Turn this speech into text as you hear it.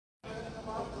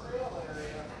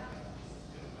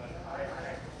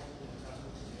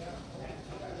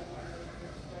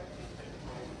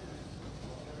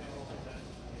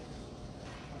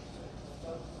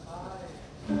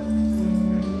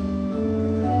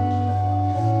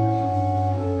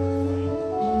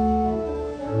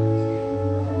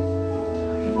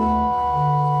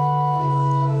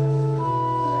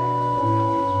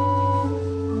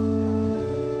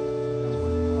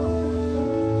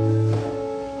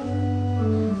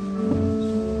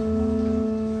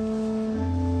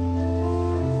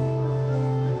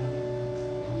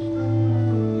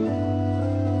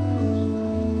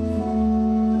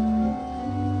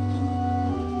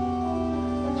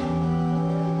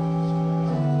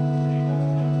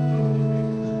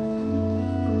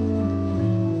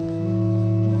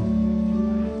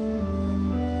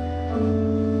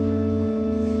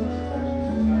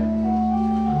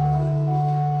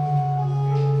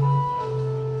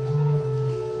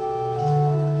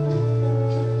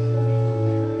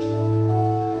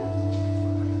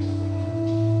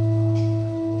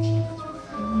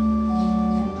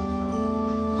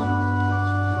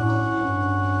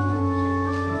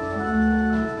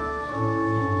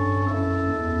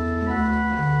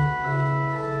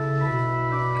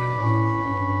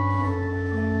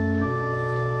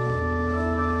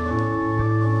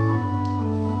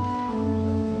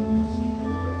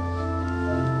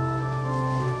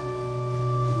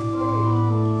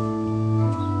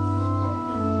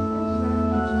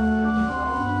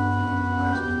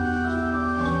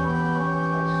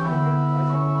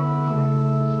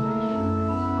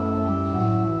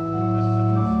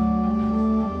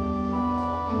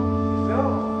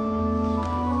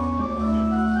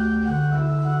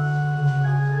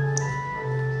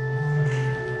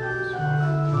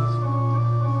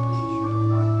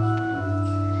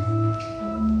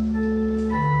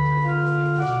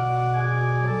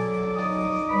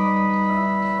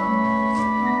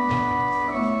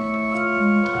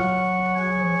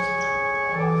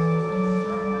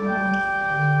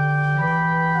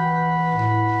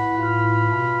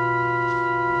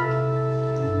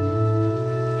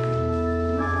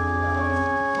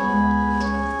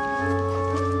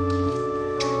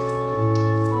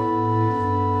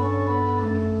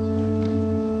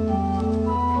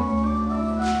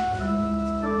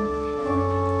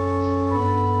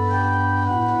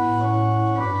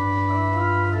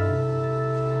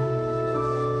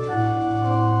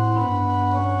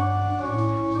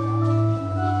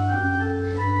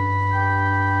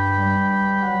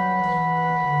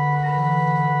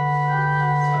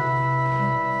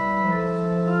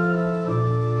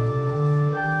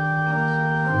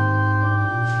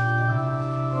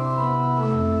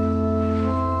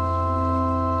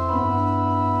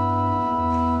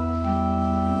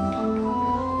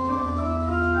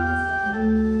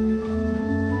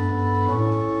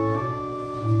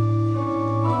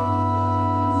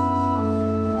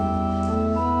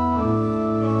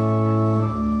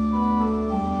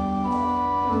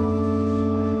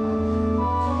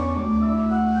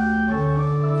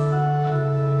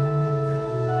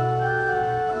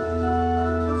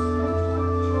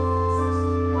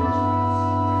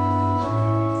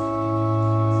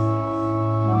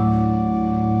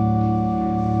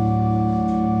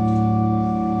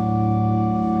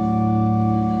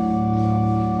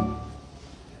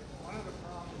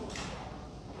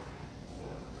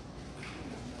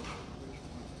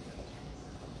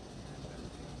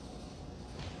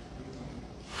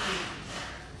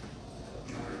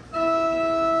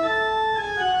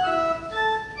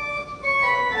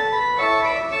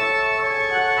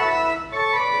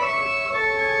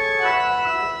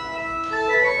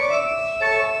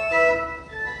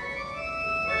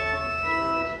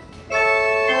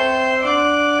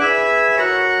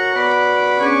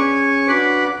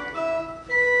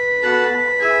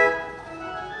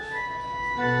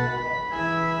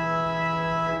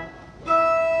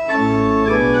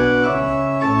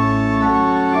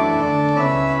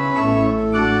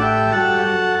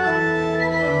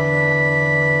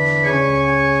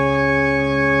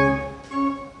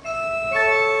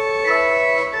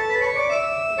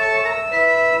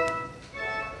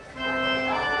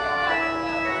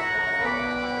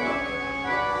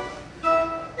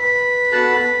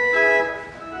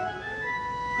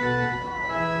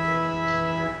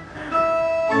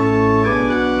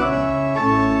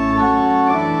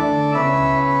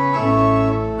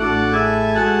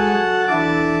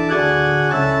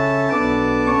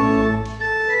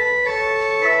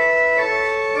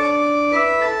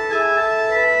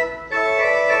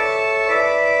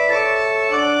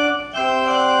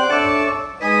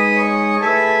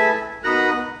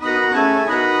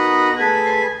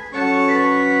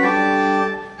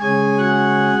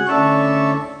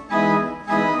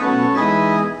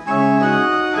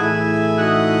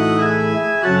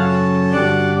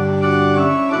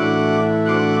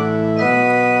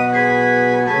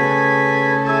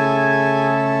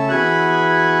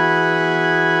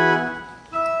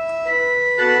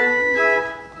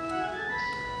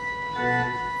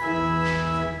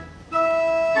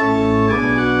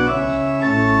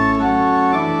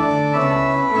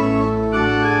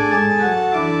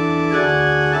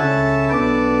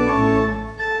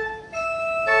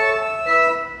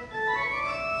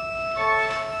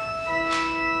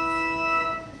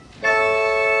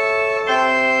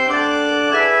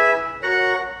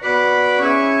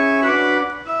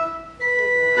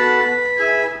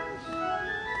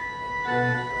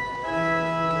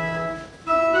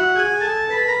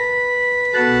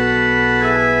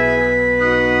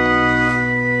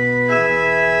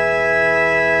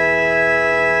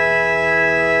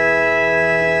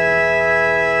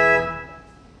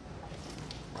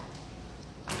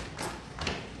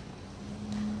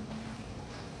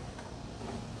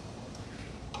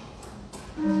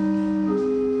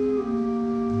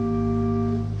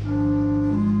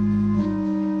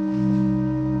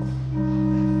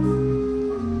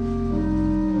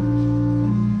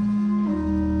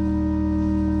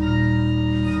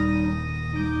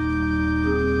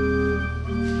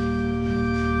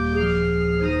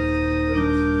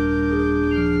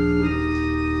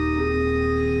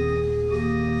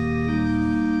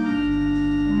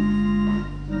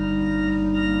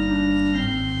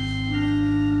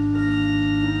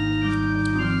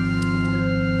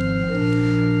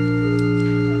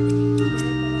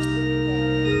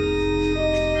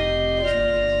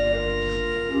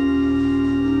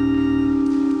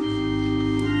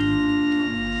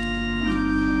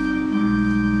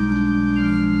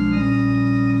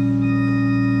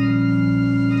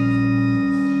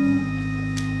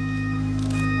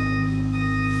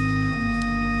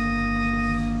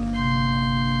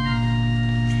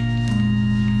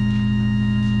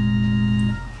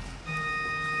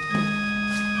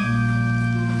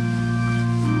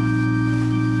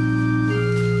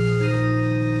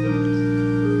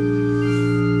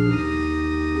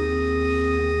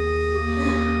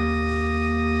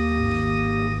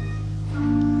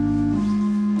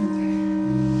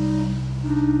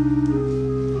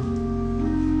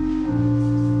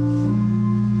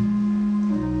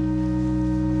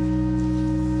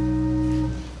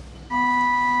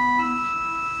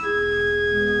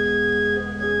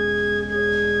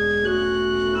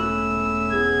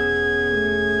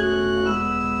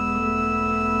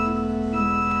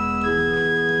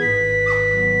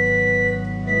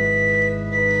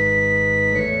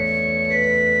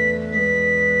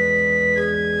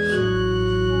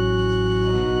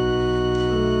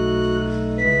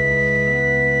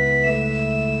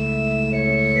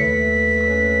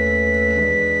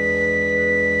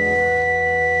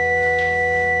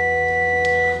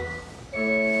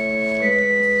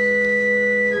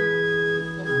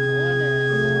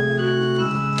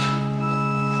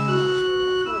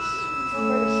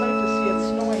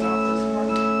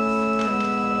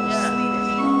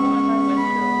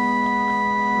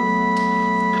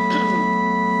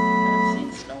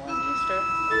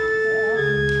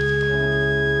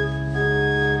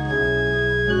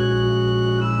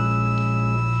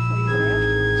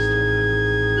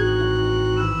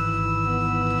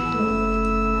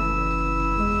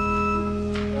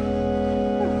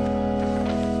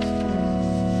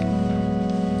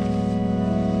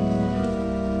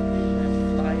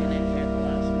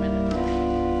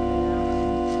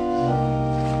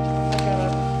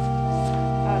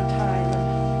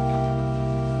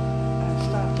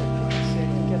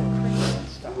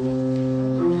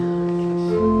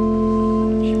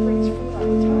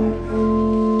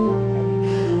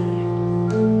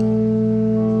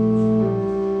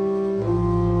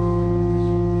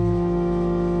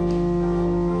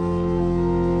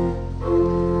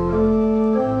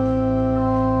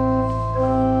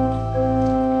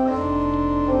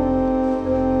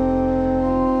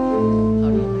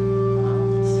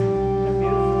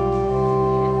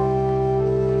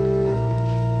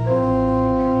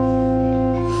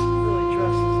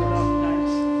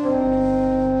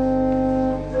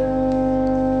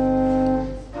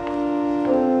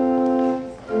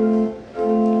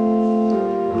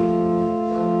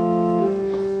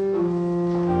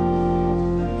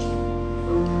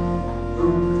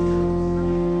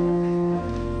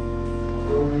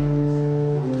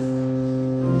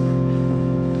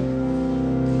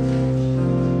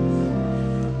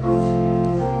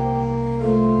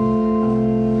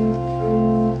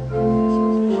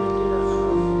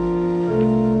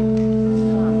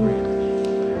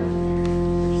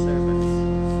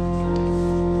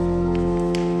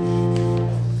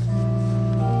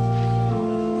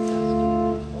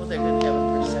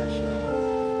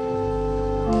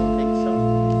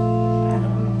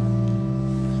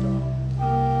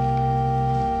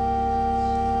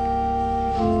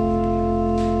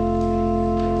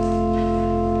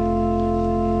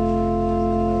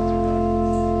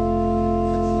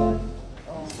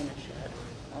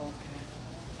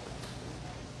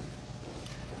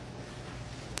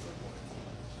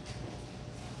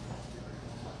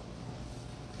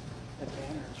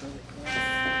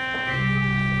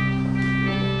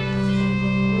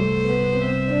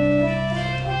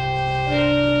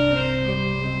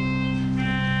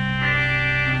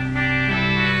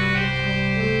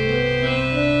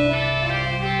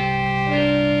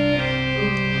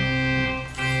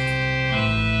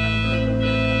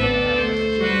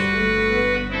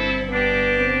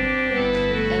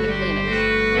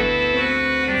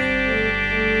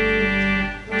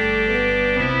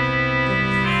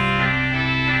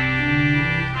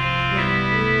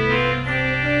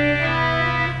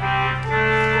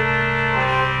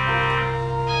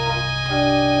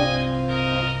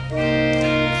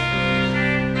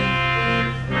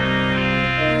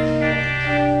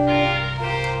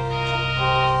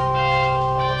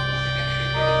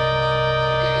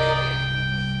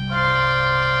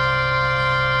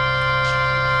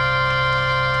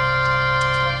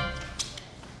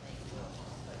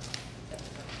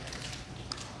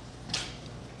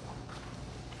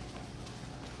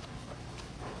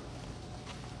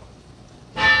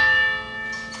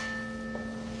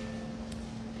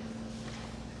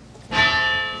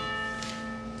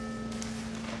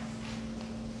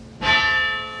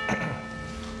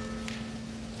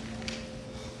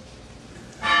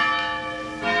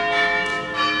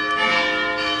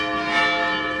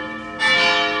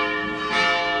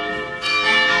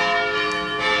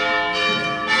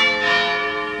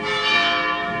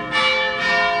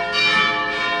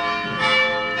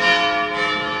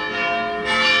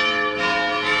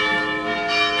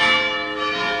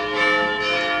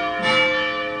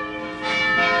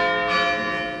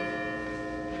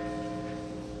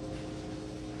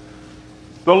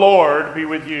The Lord be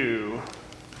with you.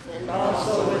 And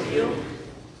also with you.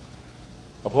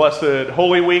 A blessed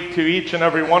Holy Week to each and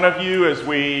every one of you as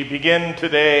we begin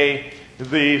today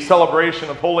the celebration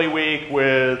of Holy Week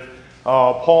with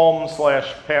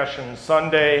Palm/Passion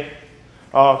Sunday.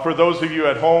 For those of you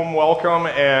at home, welcome,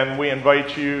 and we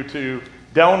invite you to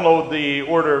download the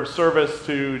order of service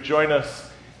to join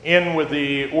us in with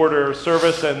the order of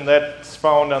service, and that's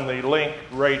found on the link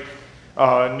right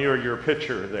near your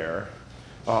picture there.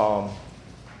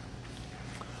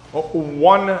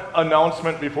 One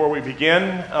announcement before we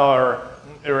begin, or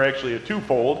actually a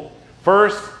twofold.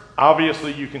 First,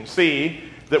 obviously you can see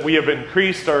that we have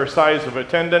increased our size of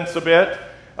attendance a bit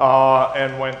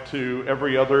and went to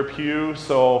every other pew.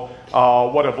 So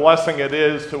what a blessing it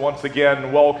is to once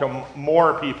again welcome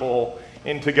more people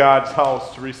into God's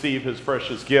house to receive his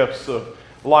precious gifts of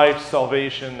life,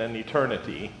 salvation, and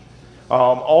eternity.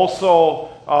 Also,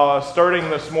 starting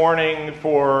this morning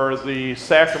for the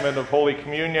sacrament of Holy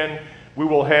Communion, we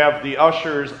will have the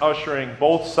ushers ushering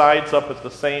both sides up at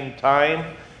the same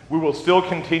time. We will still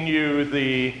continue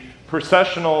the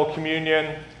processional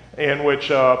communion in which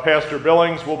Pastor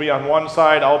Billings will be on one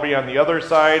side, I'll be on the other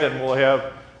side, and we'll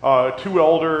have two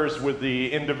elders with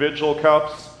the individual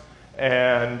cups.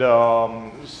 And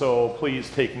so please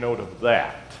take note of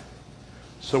that.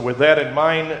 So with that in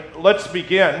mind, let's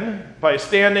begin by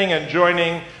standing and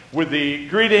joining with the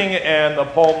greeting and the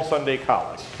Palm Sunday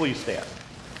Collect. Please stand.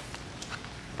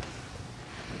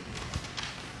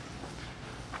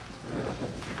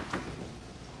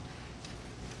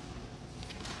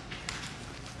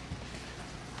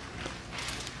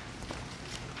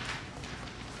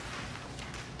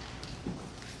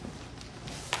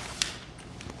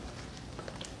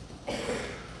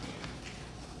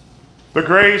 The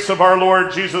grace of our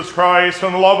Lord Jesus Christ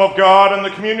and the love of God and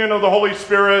the communion of the Holy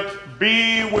Spirit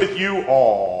be with you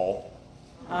all.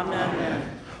 Amen.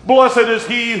 Blessed is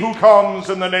he who comes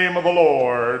in the name of the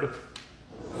Lord.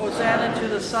 Hosanna to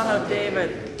the Son of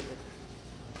David.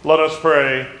 Let us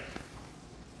pray.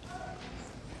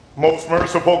 Most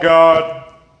merciful God,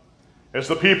 as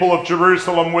the people of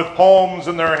Jerusalem with palms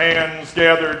in their hands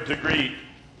gathered to greet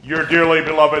your dearly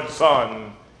beloved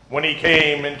Son when he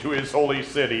came into his holy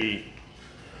city,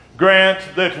 grant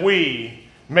that we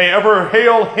may ever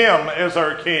hail him as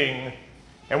our King,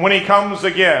 and when he comes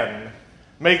again,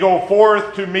 may go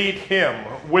forth to meet him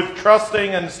with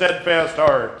trusting and steadfast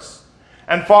hearts,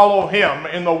 and follow him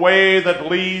in the way that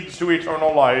leads to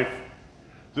eternal life.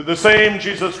 Through the same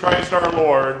Jesus Christ our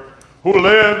Lord, who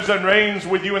lives and reigns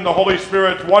with you in the Holy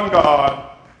Spirit, one God,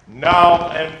 now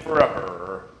and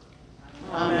forever.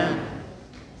 Amen.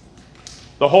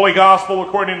 The Holy Gospel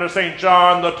according to St.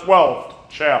 John, the 12th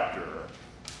chapter.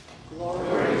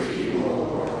 Glory to you, O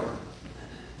Lord.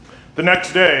 The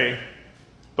next day,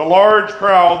 the large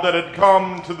crowd that had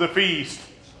come to the feast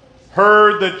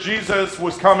heard that Jesus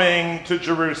was coming to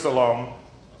Jerusalem.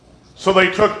 So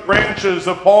they took branches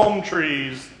of palm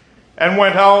trees and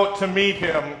went out to meet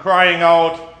him, crying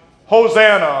out,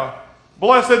 Hosanna!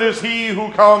 Blessed is he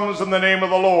who comes in the name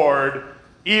of the Lord,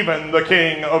 even the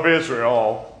King of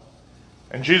Israel.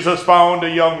 And Jesus found a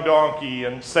young donkey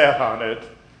and sat on it,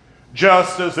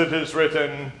 just as it is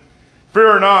written,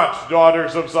 Fear not,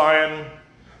 daughters of Zion.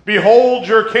 Behold,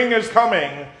 your king is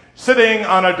coming, sitting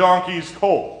on a donkey's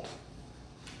colt.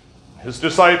 His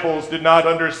disciples did not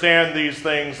understand these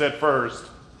things at first.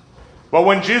 But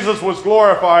when Jesus was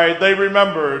glorified, they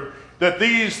remembered that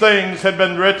these things had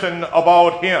been written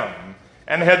about him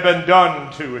and had been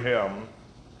done to him.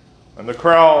 And the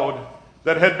crowd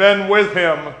that had been with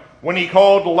him when he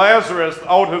called Lazarus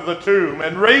out of the tomb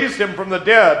and raised him from the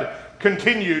dead,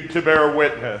 continued to bear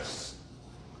witness.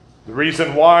 The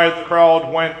reason why the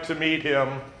crowd went to meet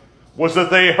him was that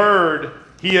they heard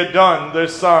he had done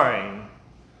this sign.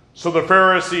 So the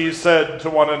Pharisees said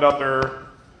to one another,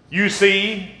 You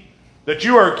see that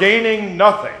you are gaining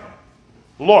nothing.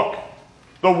 Look,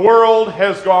 the world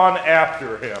has gone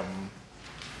after him.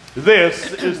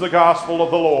 This is the gospel of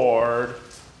the Lord.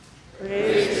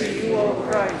 Praise to you, O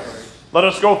Christ. Let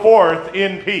us go forth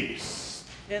in peace.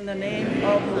 In the name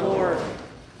of the Lord.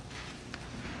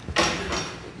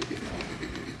 Amen.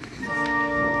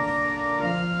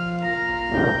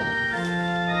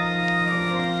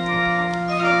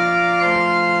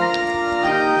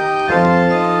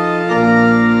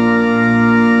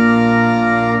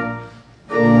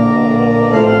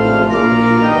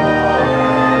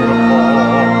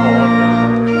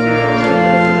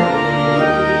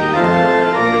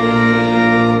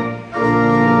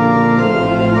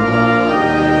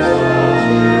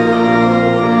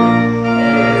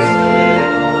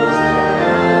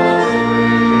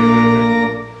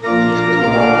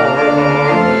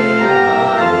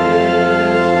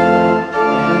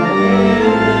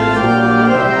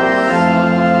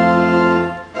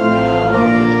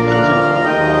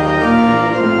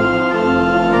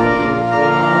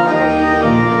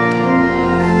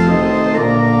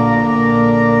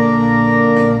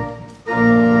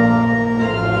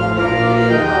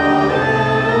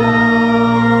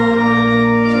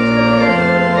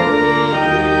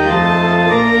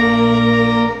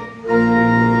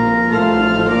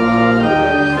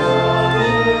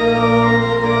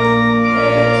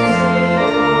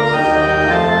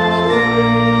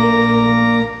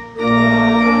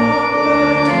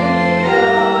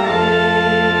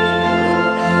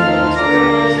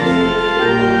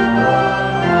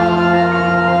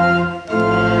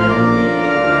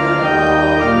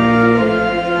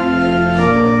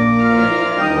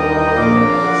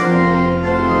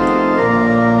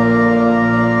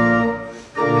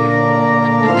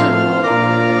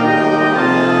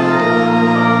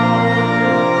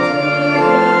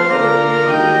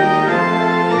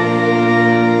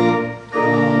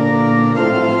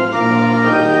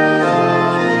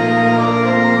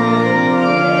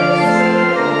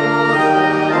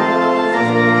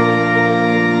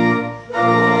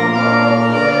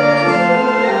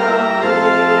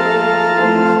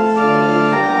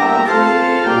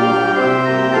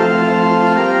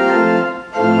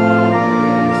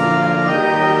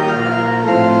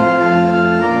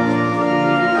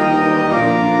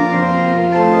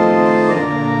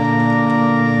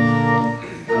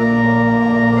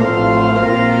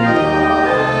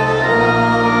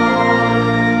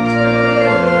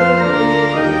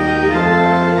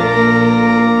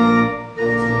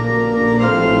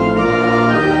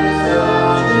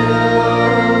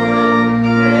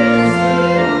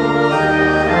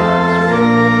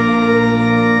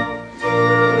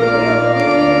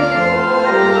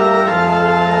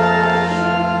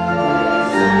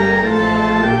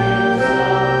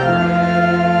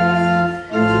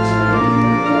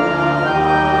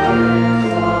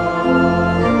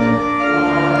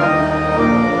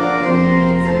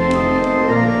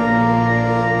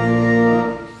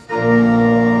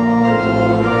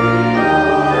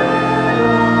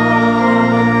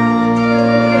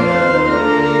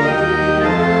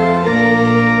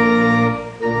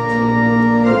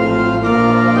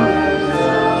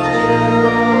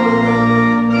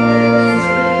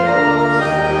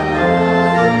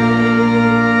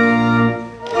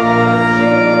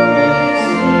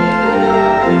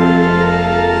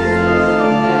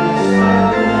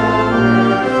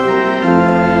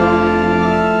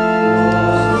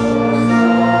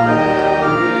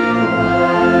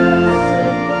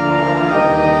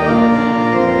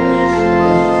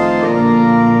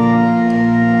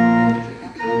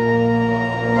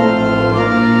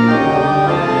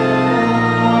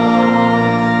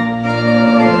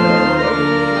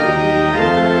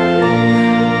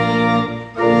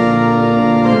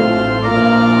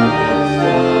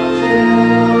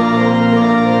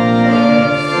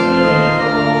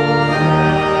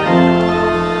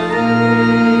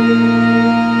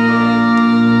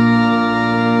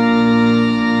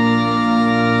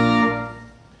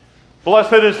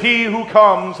 Blessed is he who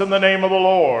comes in the name of the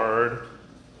Lord.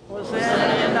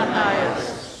 Hosanna in the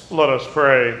highest. Let us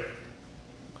pray.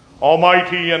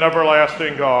 Almighty and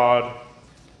everlasting God,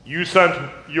 you sent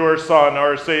your Son,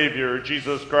 our Savior,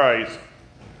 Jesus Christ,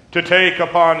 to take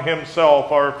upon himself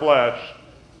our flesh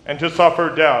and to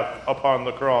suffer death upon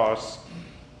the cross.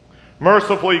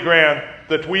 Mercifully grant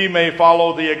that we may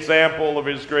follow the example of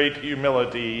his great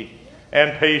humility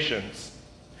and patience,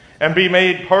 and be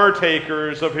made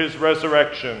partakers of his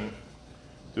resurrection,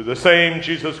 through the same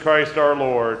Jesus Christ our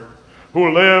Lord,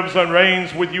 who lives and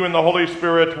reigns with you in the Holy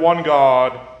Spirit, one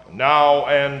God, now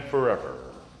and forever.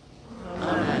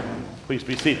 Amen. Please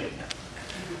be seated.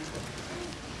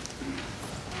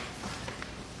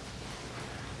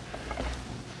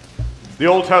 The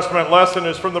Old Testament lesson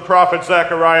is from the prophet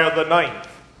Zechariah, the 9th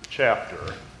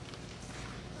chapter.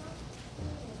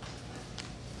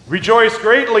 Rejoice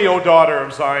greatly, O daughter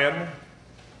of Zion.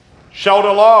 Shout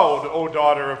aloud, O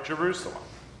daughter of Jerusalem.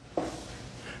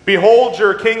 Behold,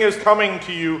 your king is coming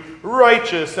to you,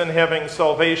 righteous and having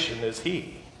salvation is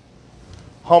he,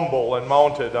 humble and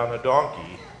mounted on a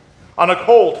donkey, on a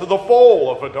colt, the foal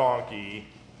of a donkey.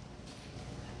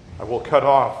 I will cut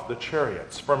off the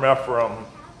chariots from Ephraim,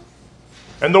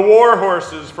 and the war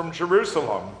horses from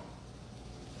Jerusalem,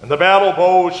 and the battle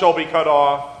bows shall be cut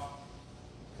off,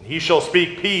 and he shall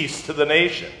speak peace to the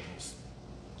nations.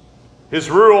 His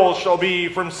rule shall be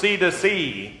from sea to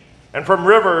sea, and from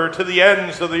river to the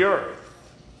ends of the earth.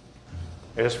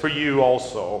 As for you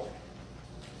also,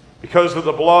 because of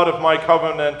the blood of my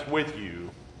covenant with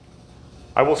you,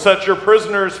 I will set your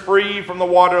prisoners free from the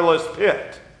waterless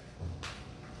pit.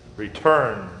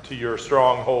 Return to your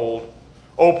stronghold,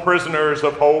 O prisoners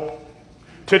of hope.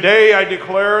 Today I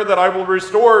declare that I will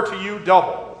restore to you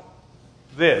double.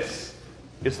 This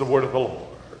is the word of the Lord.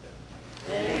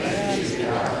 Thanks be to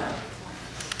God.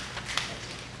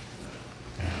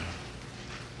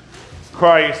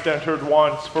 Christ entered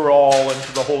once for all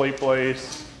into the holy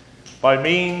place by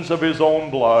means of his own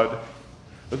blood,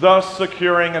 thus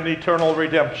securing an eternal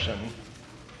redemption.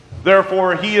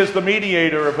 Therefore, he is the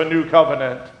mediator of a new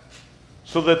covenant,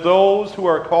 so that those who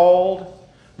are called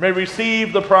may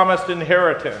receive the promised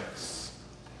inheritance.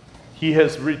 He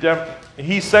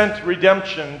sent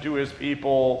redemption to his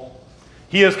people.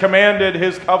 He has commanded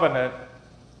his covenant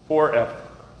forever.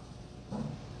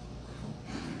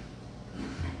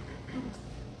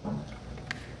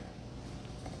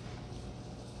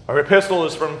 Our epistle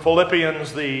is from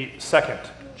Philippians, the 2nd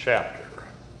chapter.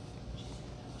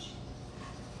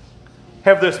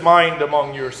 Have this mind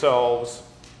among yourselves,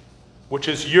 which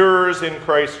is yours in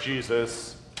Christ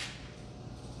Jesus,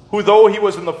 who, though he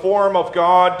was in the form of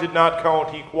God, did not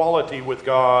count equality with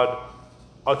God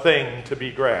a thing to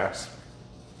be grasped,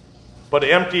 but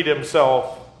emptied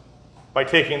himself by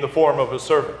taking the form of a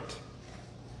servant,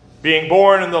 being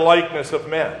born in the likeness of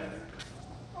men.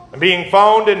 And being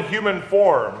found in human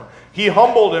form, he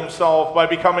humbled himself by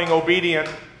becoming obedient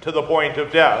to the point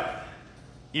of death,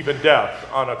 even death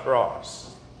on a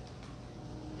cross.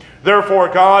 Therefore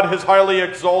God has highly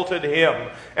exalted him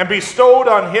and bestowed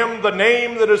on him the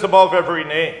name that is above every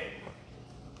name,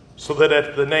 so that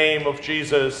at the name of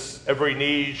Jesus every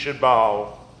knee should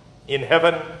bow, in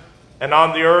heaven and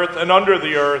on the earth and under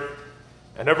the earth,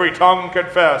 and every tongue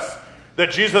confess that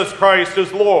Jesus Christ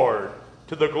is Lord,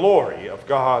 to the glory of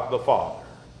God the Father.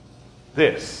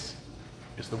 This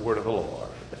is the word of the Lord.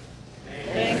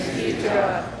 Thanks be to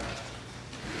God.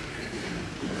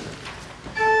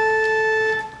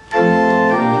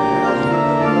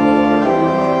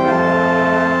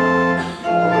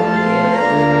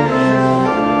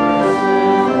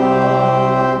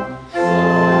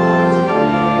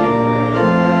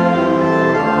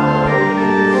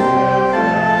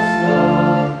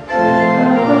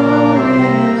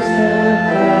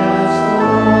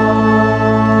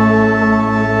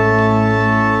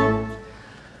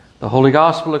 Holy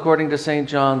Gospel according to St.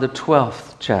 John, the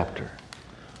 12th chapter.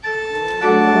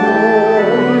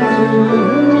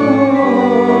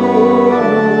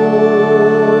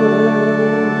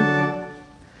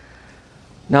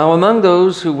 Now among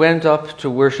those who went up to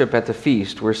worship at the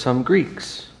feast were some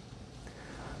Greeks.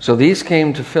 So these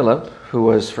came to Philip, who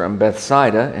was from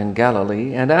Bethsaida in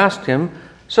Galilee, and asked him,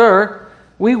 "Sir,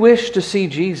 we wish to see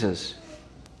Jesus."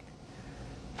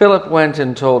 Philip went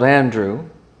and told Andrew.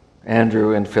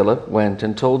 Andrew and Philip went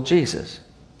and told Jesus.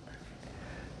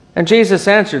 And Jesus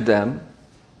answered them,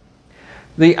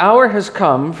 "The hour has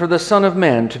come for the Son of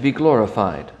Man to be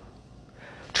glorified.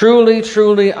 Truly,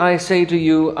 truly, I say to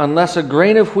you, unless a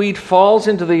grain of wheat falls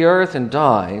into the earth and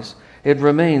dies, it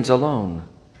remains alone.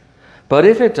 But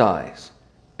if it dies,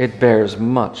 it bears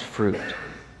much fruit.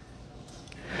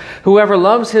 Whoever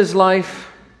loves his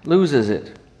life loses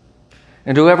it,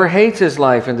 and whoever hates his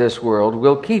life in this world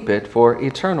will keep it for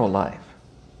eternal life.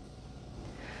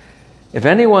 If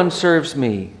anyone serves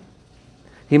me,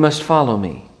 he must follow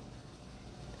me.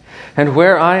 And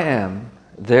where I am,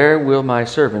 there will my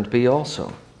servant be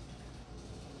also.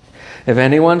 If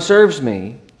anyone serves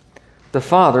me, the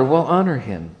Father will honor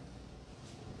him.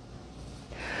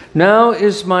 Now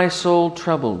is my soul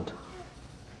troubled.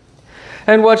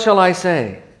 And what shall I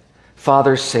say?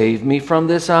 Father, save me from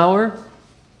this hour?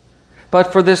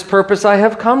 But for this purpose I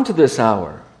have come to this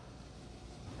hour.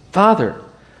 Father,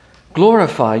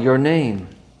 glorify your name.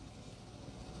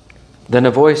 Then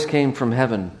a voice came from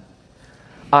heaven.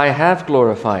 I have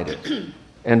glorified it,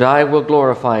 and I will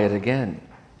glorify it again.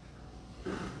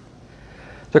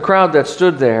 The crowd that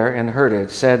stood there and heard it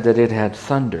said that it had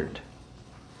thundered.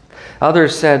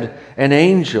 Others said, an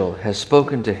angel has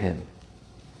spoken to him.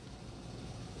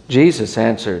 Jesus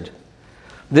answered,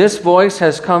 this voice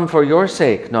has come for your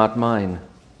sake, not mine.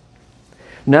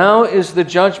 Now is the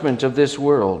judgment of this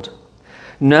world.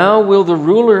 Now will the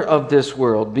ruler of this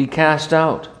world be cast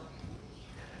out.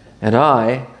 And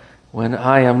I, when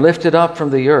I am lifted up from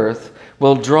the earth,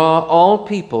 will draw all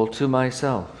people to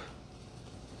myself.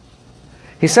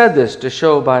 He said this to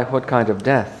show by what kind of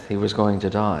death he was going to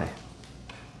die.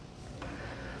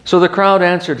 So the crowd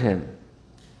answered him,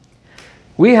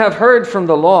 we have heard from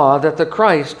the law that the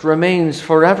Christ remains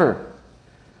forever.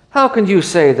 How can you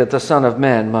say that the Son of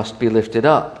Man must be lifted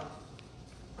up?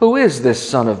 Who is this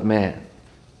Son of Man?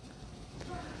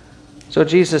 So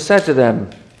Jesus said to them,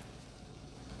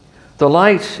 the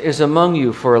light is among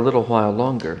you for a little while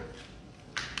longer.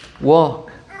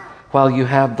 Walk while you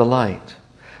have the light,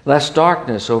 lest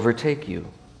darkness overtake you.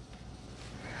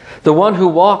 The one who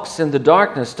walks in the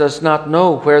darkness does not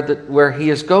know where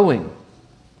he is going.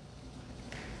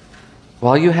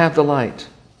 While you have the light,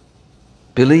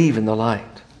 believe in the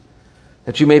light,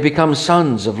 that you may become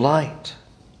sons of light.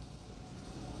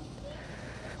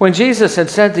 When Jesus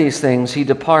had said these things, he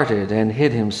departed and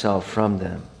hid himself from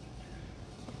them.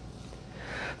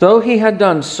 Though he had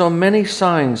done so many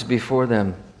signs before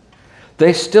them,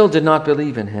 they still did not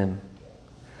believe in him,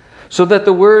 so that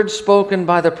the words spoken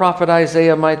by the prophet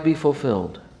Isaiah might be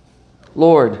fulfilled.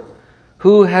 Lord,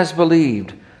 who has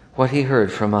believed what he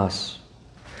heard from us?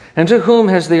 And to whom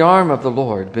has the arm of the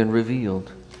Lord been revealed?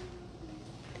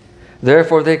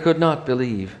 Therefore they could not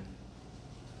believe.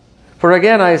 For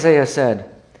again Isaiah said,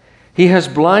 he has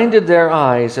blinded their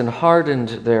eyes and hardened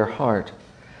their heart,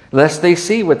 lest they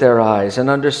see with their eyes and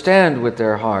understand with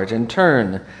their heart and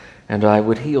turn, and I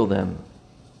would heal them.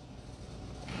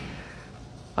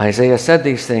 Isaiah said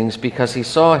these things because he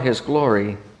saw his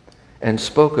glory and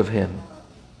spoke of him.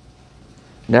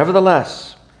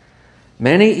 Nevertheless,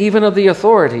 many even of the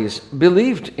authorities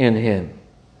believed in him,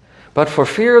 but for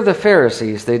fear of the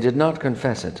Pharisees they did not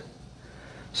confess it,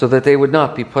 so that they would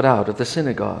not be put out of the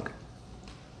synagogue.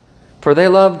 For they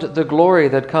loved the glory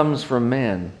that comes from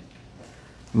man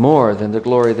more than the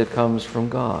glory that comes from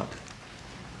God.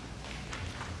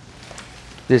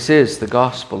 This is the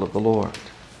gospel of the Lord.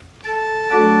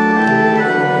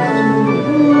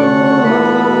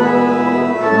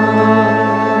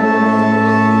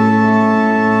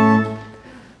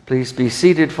 Please be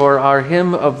seated for our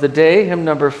hymn of the day, hymn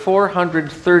number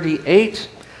 438,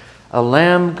 A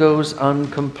Lamb Goes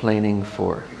Uncomplaining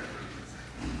Forth.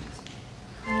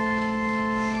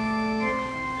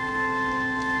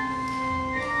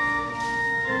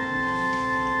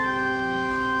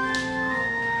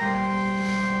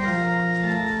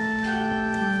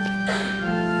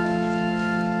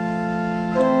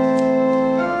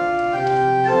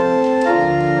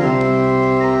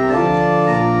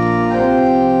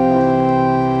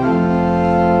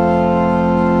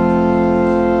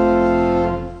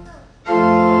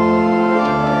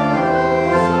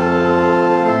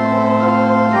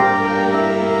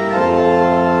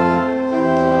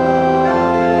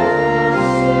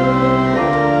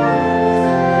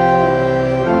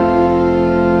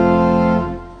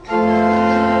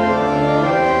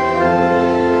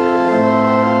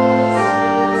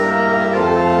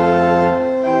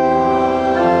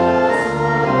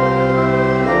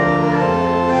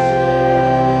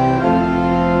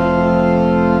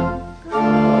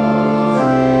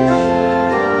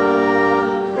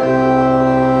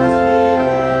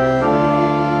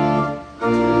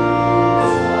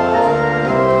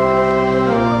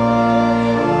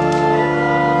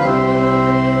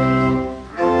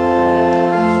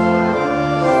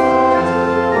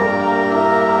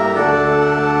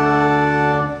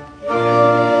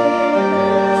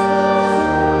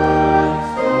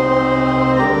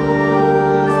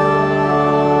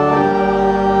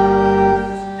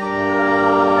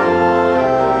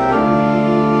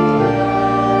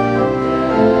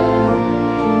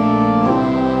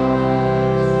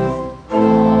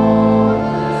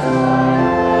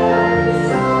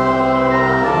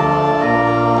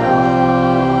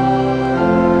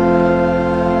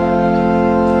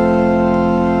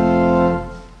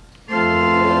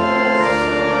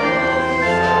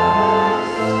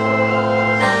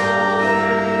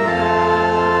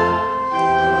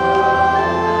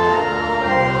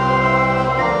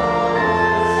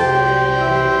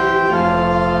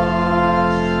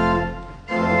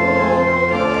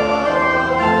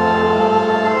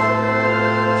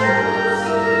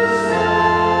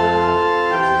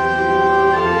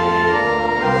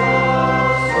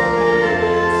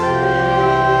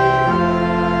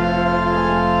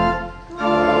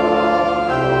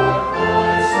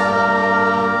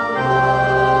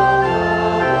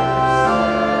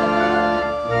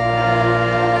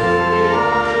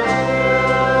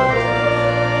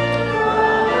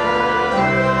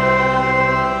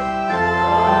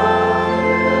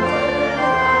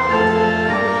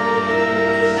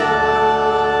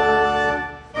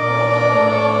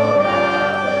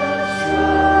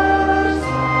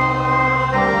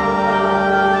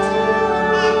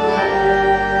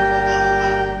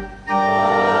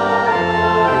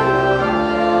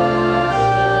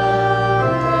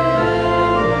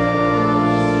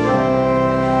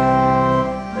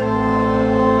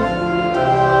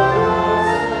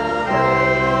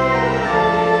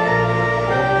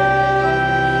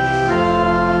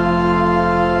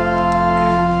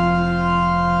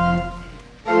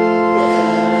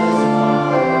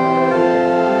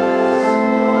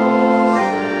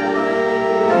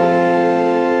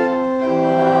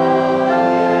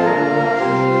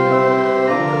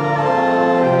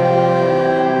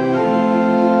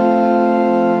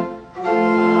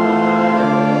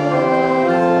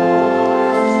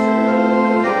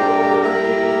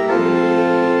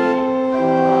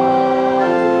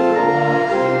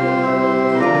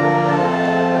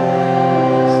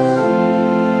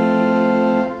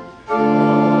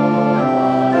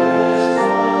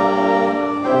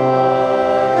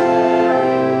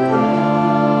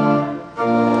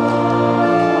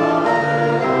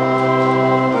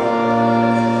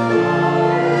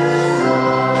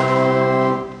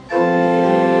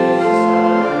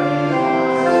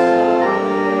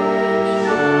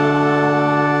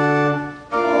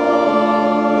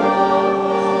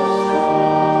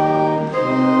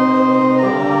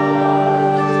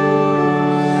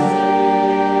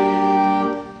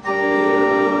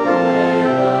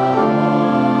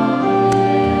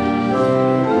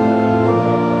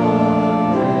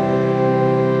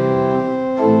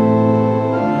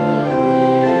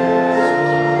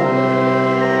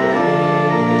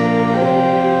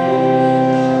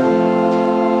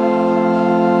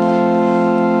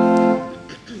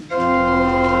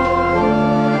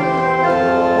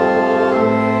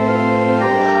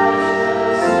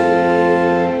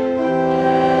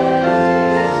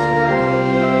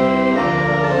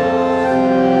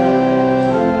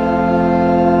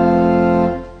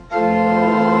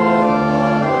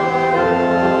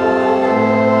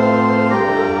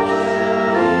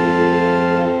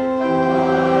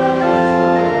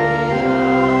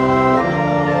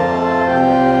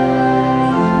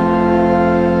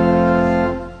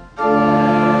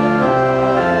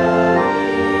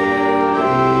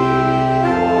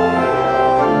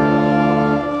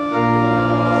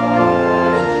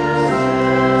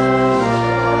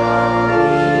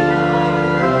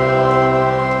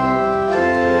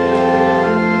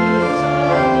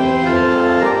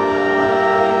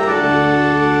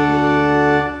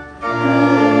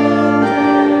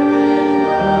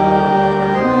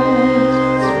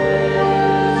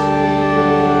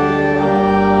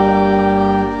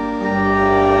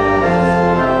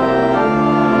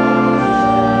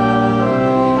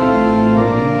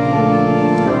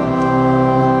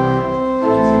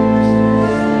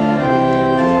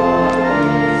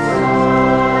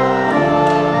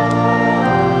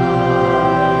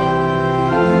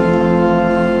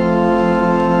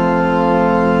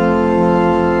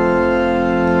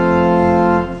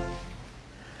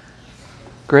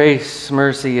 Grace,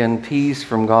 mercy, and peace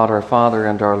from God our Father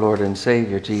and our Lord and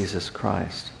Savior, Jesus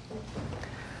Christ.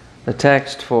 The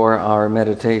text for our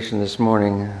meditation this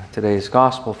morning, today's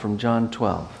Gospel from John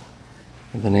 12.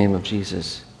 In the name of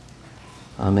Jesus,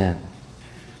 Amen.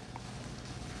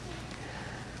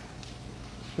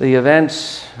 The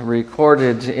events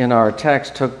recorded in our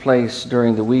text took place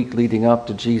during the week leading up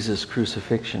to Jesus'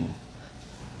 crucifixion.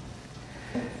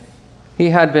 He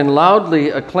had been loudly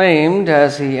acclaimed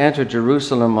as he entered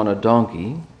Jerusalem on a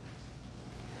donkey.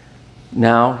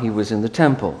 Now he was in the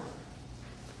temple.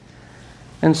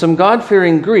 And some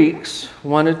God-fearing Greeks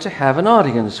wanted to have an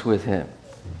audience with him.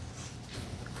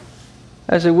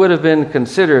 As it would have been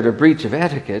considered a breach of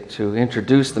etiquette to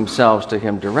introduce themselves to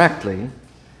him directly,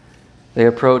 they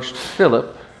approached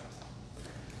Philip.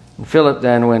 And Philip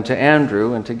then went to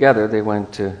Andrew, and together they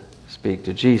went to speak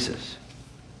to Jesus.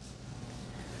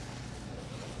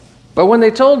 But when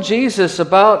they told Jesus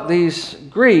about these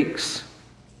Greeks,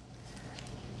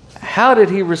 how did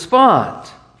he respond?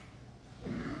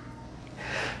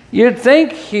 You'd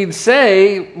think he'd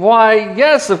say, "Why,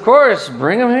 yes, of course,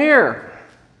 bring him here."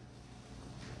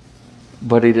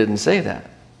 But he didn't say that.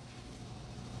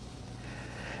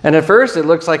 And at first it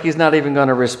looks like he's not even going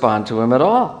to respond to him at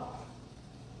all.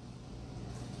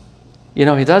 You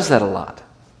know, he does that a lot.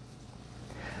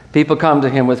 People come to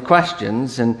him with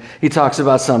questions, and he talks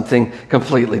about something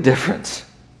completely different,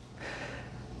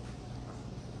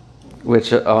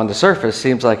 which on the surface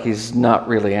seems like he's not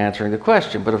really answering the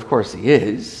question, but of course he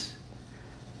is.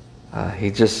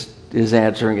 He just is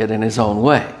answering it in his own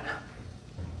way.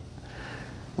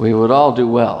 We would all do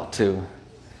well to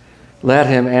let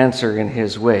him answer in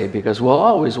his way, because we'll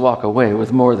always walk away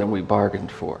with more than we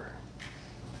bargained for.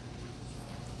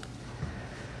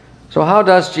 So how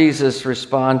does Jesus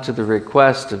respond to the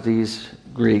request of these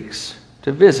Greeks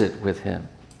to visit with him?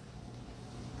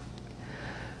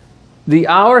 The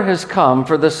hour has come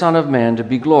for the Son of Man to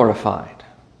be glorified.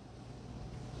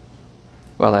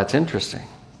 Well, that's interesting.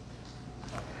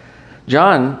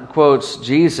 John quotes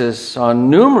Jesus on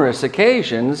numerous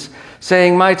occasions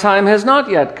saying, "My time has not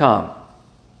yet come.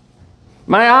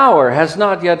 My hour has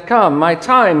not yet come. My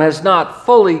time has not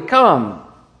fully come."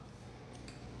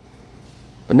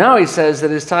 But now he says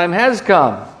that his time has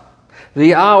come.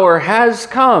 The hour has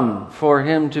come for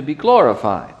him to be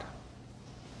glorified.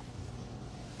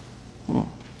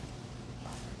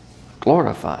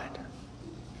 Glorified.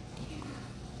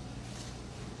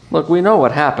 Look, we know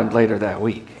what happened later that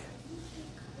week.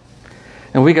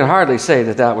 And we can hardly say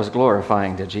that that was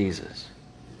glorifying to Jesus.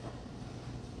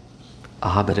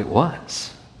 But it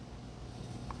was.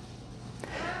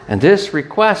 And this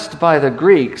request by the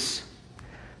Greeks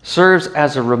serves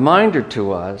as a reminder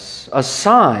to us, a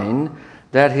sign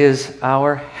that his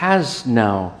hour has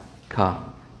now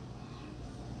come.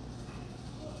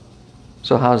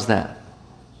 So how's that?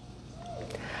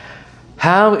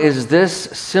 How is this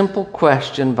simple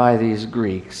question by these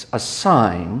Greeks a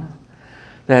sign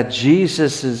that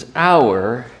Jesus'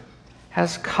 hour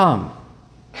has come?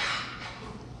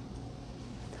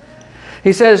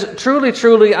 He says, "Truly,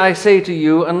 truly, I say to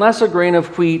you, unless a grain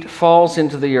of wheat falls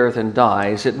into the earth and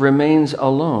dies, it remains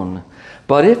alone.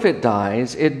 But if it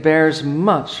dies, it bears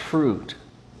much fruit."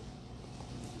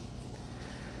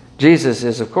 Jesus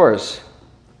is, of course,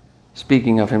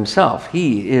 speaking of himself.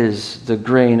 He is the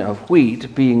grain of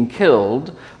wheat being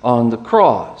killed on the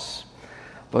cross.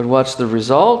 But what's the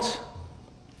result?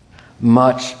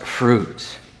 Much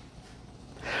fruit.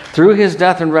 Through his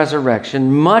death and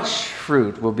resurrection, much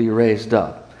fruit will be raised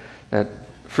up. That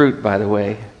fruit, by the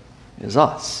way, is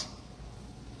us.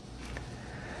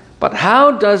 But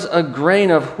how does a grain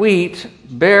of wheat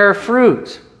bear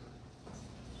fruit?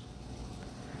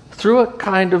 Through a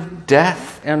kind of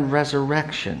death and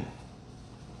resurrection.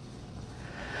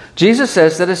 Jesus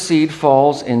says that a seed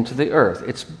falls into the earth.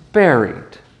 It's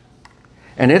buried.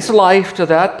 And its life to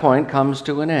that point comes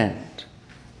to an end.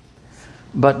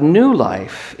 But new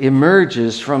life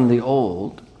emerges from the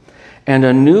old, and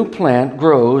a new plant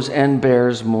grows and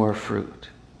bears more fruit.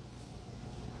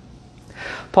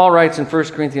 Paul writes in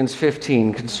 1 Corinthians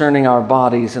 15 concerning our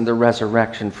bodies and the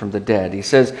resurrection from the dead. He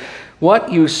says,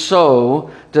 "What you sow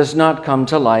does not come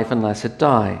to life unless it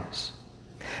dies.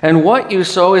 And what you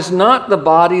sow is not the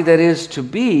body that is to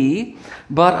be,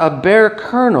 but a bare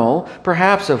kernel,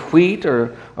 perhaps of wheat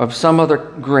or of some other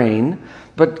grain.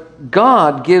 But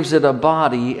God gives it a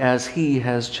body as he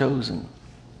has chosen."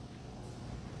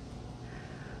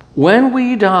 When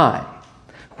we die,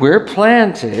 we're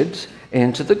planted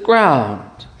into the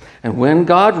ground. And when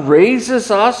God raises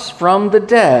us from the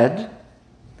dead,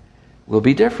 we'll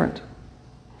be different.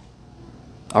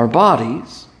 Our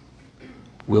bodies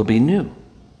will be new.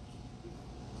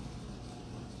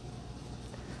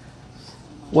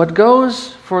 What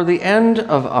goes for the end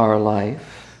of our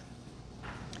life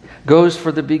goes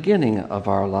for the beginning of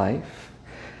our life.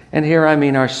 And here I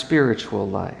mean our spiritual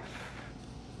life.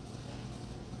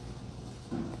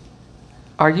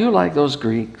 Are you like those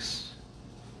Greeks?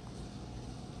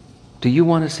 Do you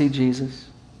want to see Jesus?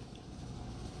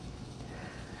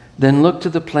 Then look to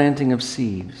the planting of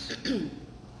seeds.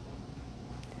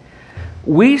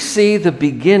 We see the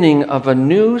beginning of a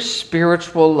new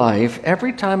spiritual life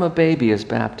every time a baby is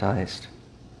baptized.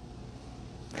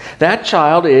 That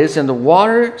child is, in the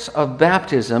waters of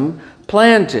baptism,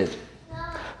 planted,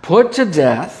 put to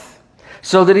death,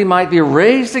 so that he might be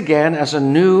raised again as a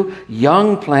new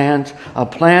young plant, a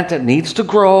plant that needs to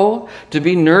grow, to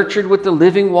be nurtured with the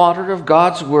living water of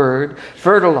God's Word,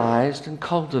 fertilized and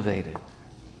cultivated.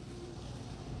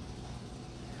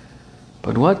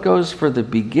 But what goes for the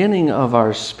beginning of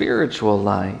our spiritual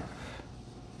life,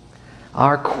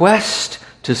 our quest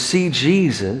to see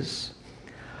Jesus,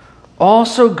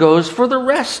 also goes for the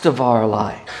rest of our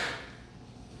life.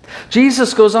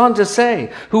 Jesus goes on to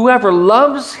say, whoever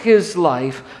loves his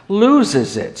life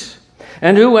loses it,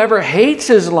 and whoever hates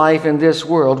his life in this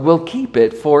world will keep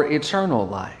it for eternal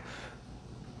life.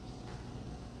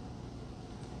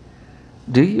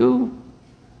 Do you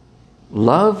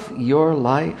love your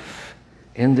life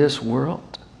in this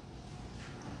world?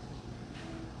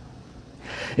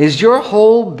 Is your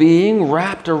whole being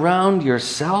wrapped around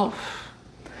yourself?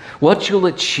 What you'll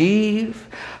achieve?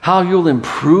 How you'll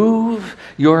improve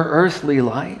your earthly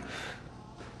life?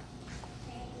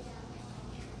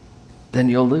 Then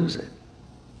you'll lose it.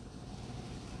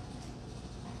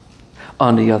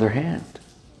 On the other hand,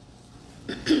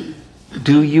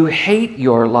 do you hate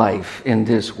your life in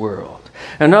this world?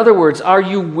 In other words, are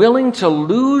you willing to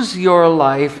lose your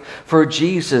life for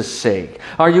Jesus' sake?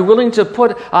 Are you willing to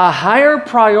put a higher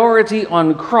priority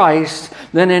on Christ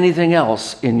than anything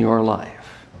else in your life?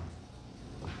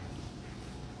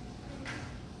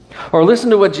 Or listen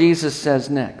to what Jesus says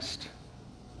next.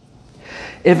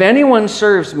 If anyone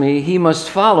serves me, he must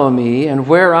follow me, and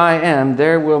where I am,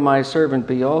 there will my servant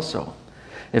be also.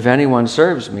 If anyone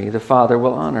serves me, the Father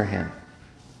will honor him.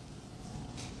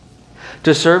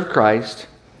 To serve Christ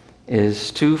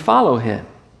is to follow him.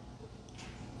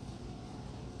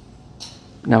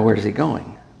 Now, where is he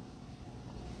going?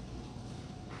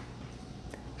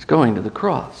 He's going to the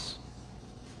cross.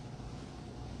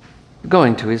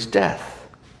 Going to his death.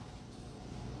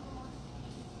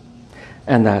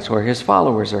 And that's where his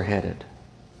followers are headed.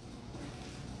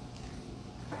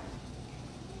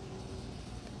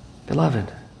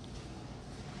 Beloved,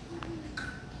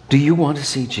 do you want to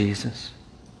see Jesus?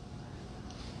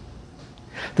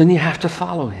 Then you have to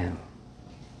follow him.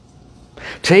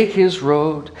 Take his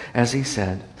road, as he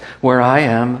said, where I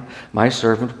am, my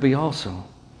servant will be also.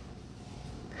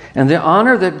 And the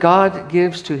honor that God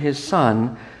gives to his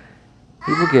Son,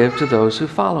 he will give to those who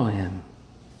follow him.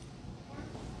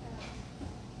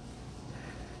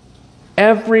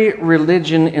 Every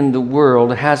religion in the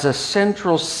world has a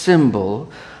central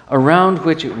symbol around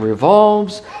which it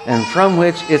revolves and from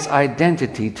which its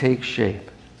identity takes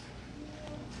shape.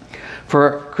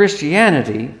 For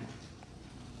Christianity,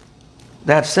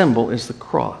 that symbol is the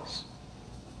cross.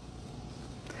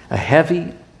 A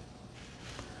heavy,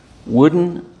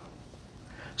 wooden,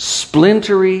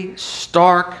 splintery,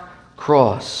 stark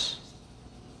cross.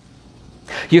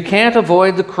 You can't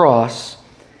avoid the cross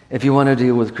if you want to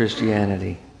deal with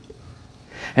Christianity.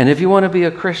 And if you want to be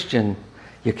a Christian,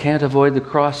 you can't avoid the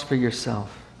cross for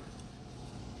yourself.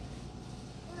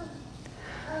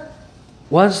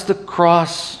 Was the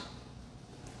cross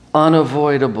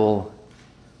unavoidable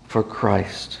for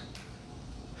Christ?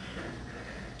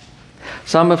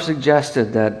 Some have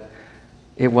suggested that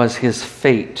it was his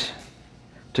fate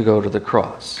to go to the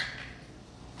cross.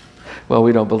 Well,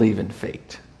 we don't believe in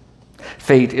fate.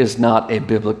 Fate is not a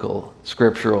biblical,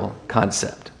 scriptural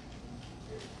concept.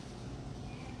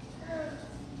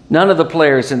 None of the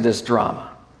players in this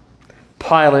drama,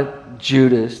 Pilate,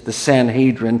 Judas, the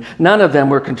Sanhedrin, none of them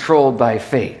were controlled by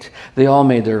fate. They all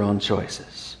made their own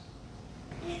choices.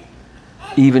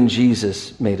 Even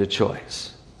Jesus made a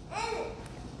choice.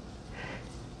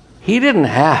 He didn't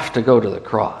have to go to the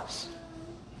cross.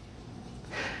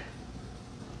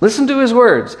 Listen to his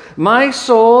words. My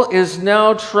soul is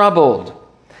now troubled.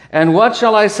 And what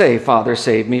shall I say? Father,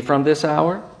 save me from this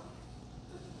hour.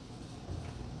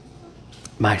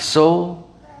 My soul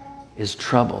is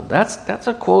troubled. That's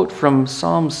a quote from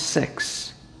Psalm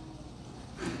 6.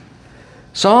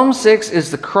 Psalm 6 is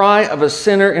the cry of a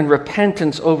sinner in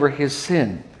repentance over his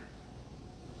sin.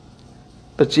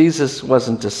 But Jesus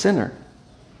wasn't a sinner.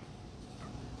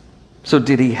 So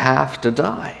did he have to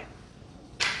die?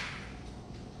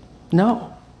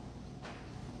 No.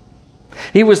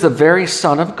 He was the very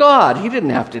Son of God. He didn't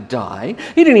have to die.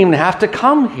 He didn't even have to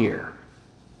come here.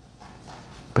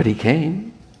 But he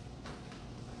came.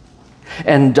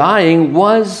 And dying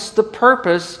was the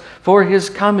purpose for his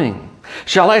coming.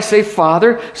 Shall I say,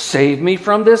 Father, save me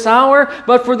from this hour?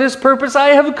 But for this purpose I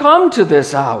have come to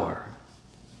this hour.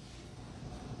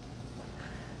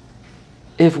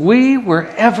 If we were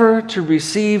ever to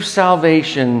receive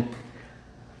salvation,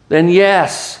 then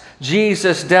yes,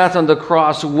 Jesus' death on the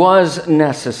cross was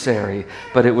necessary,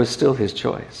 but it was still his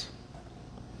choice,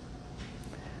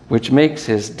 which makes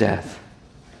his death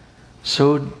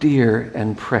so dear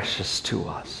and precious to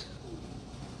us.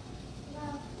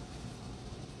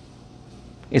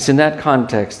 It's in that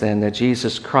context, then, that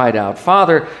Jesus cried out,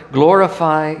 Father,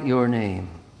 glorify your name.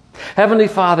 Heavenly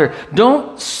Father,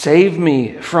 don't save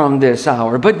me from this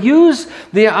hour, but use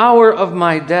the hour of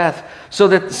my death so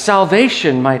that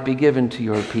salvation might be given to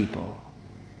your people.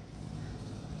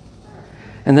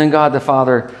 And then God the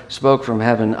Father spoke from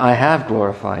heaven, I have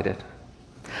glorified it.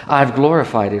 I've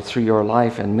glorified it through your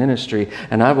life and ministry,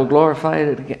 and I will glorify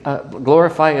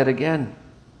it again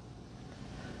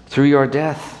through your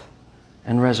death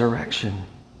and resurrection.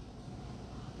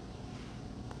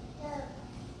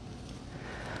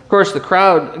 Of course, the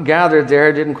crowd gathered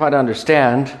there didn't quite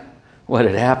understand what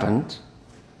had happened.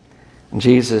 And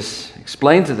Jesus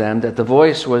explained to them that the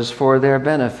voice was for their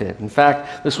benefit. In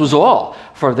fact, this was all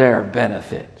for their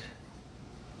benefit.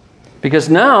 Because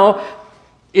now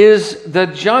is the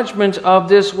judgment of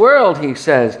this world, he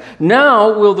says.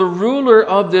 Now will the ruler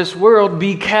of this world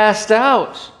be cast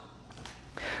out.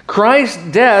 Christ's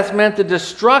death meant the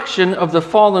destruction of the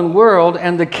fallen world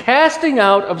and the casting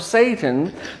out of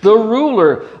Satan, the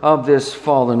ruler of this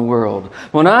fallen world.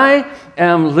 When I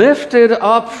am lifted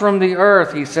up from the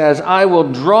earth, he says, I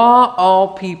will draw all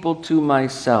people to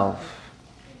myself.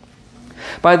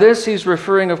 By this, he's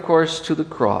referring, of course, to the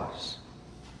cross.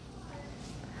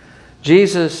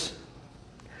 Jesus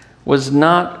was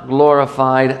not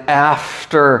glorified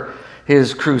after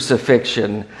his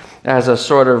crucifixion as a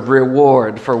sort of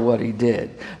reward for what he did.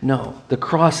 No, the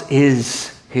cross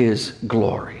is his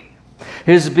glory.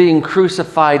 His being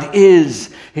crucified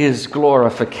is his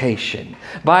glorification.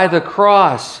 By the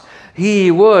cross, he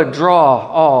would draw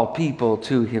all people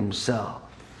to himself.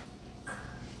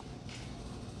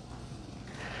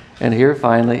 And here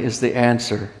finally is the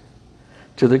answer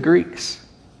to the Greeks.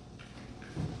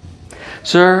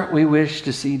 Sir, we wish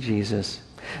to see Jesus.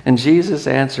 And Jesus'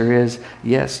 answer is,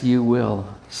 yes, you will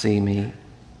see me.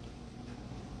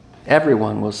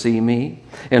 Everyone will see me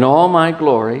in all my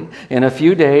glory. In a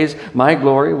few days, my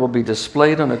glory will be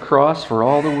displayed on a cross for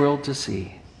all the world to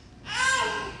see.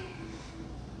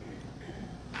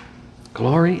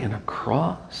 Glory in a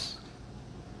cross?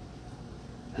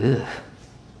 Ugh.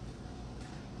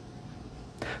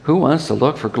 Who wants to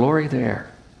look for glory there?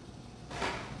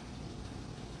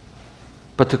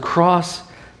 But the cross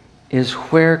is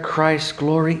where Christ's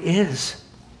glory is.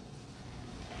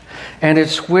 And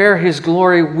it's where his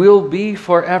glory will be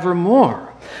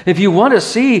forevermore. If you want to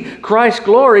see Christ's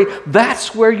glory,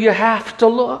 that's where you have to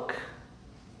look.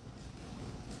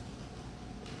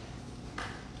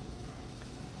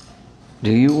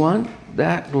 Do you want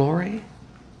that glory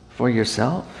for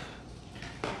yourself?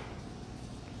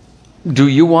 Do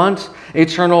you want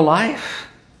eternal life?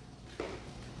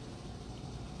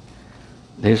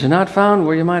 These are not found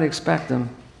where you might expect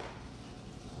them.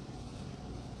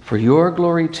 For your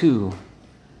glory, too,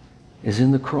 is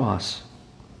in the cross.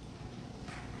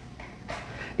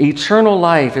 Eternal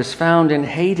life is found in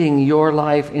hating your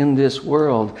life in this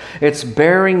world. It's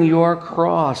bearing your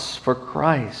cross for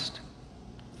Christ.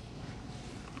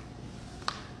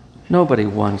 Nobody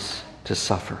wants to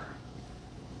suffer.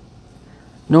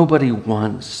 Nobody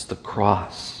wants the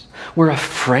cross. We're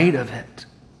afraid of it.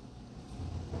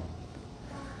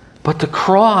 But the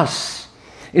cross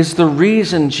is the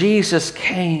reason Jesus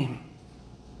came.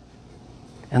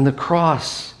 And the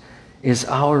cross is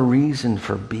our reason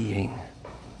for being.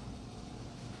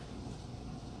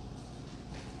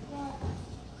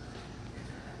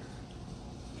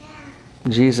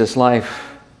 Jesus'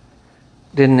 life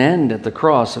didn't end at the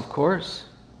cross, of course.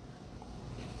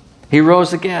 He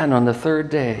rose again on the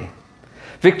third day,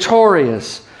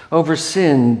 victorious over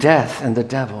sin, death, and the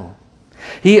devil.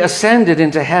 He ascended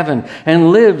into heaven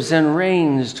and lives and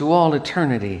reigns to all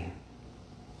eternity.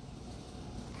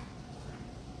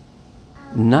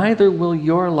 Neither will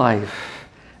your life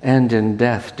end in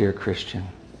death, dear Christian.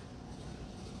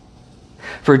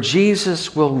 For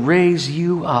Jesus will raise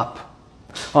you up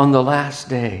on the last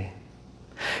day.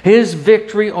 His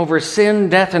victory over sin,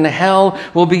 death, and hell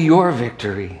will be your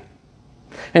victory.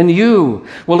 And you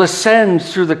will ascend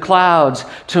through the clouds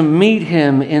to meet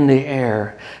him in the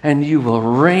air, and you will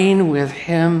reign with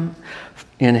him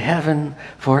in heaven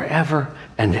forever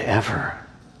and ever.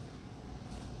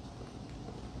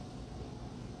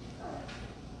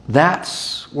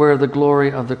 That's where the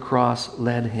glory of the cross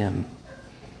led him.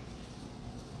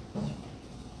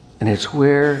 And it's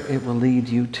where it will lead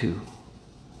you to.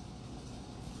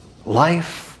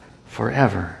 Life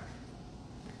forever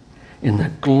in the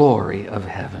glory of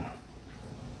heaven.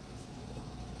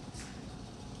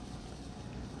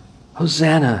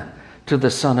 Hosanna to the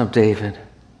Son of David.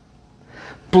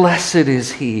 Blessed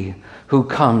is he who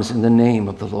comes in the name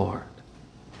of the Lord.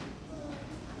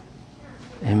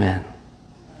 Amen.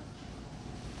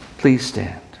 Please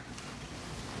stand.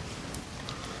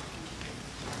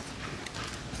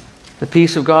 The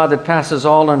peace of God that passes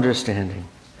all understanding,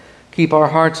 keep our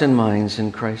hearts and minds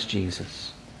in Christ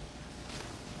Jesus.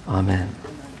 Amen.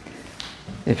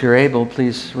 If you're able,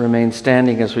 please remain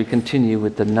standing as we continue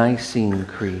with the Nicene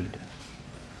Creed.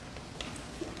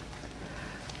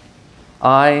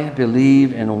 I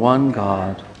believe in one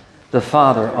God, the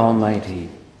Father Almighty,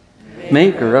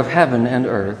 maker of heaven and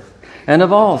earth, and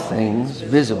of all things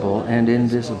visible and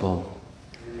invisible,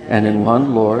 and in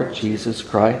one Lord Jesus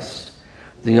Christ,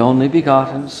 the only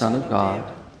begotten Son of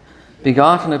God,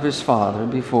 begotten of his Father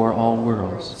before all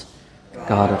worlds,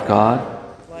 God of God,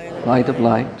 light of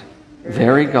light,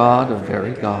 very God of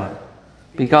very God,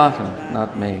 begotten,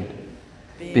 not made,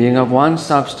 being of one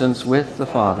substance with the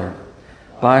Father,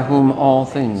 by whom all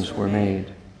things were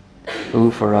made, who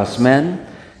for us men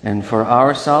and for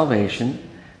our salvation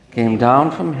came down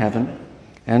from heaven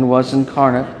and was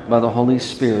incarnate by the Holy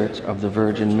Spirit of the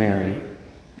Virgin Mary,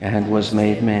 and was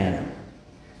made man,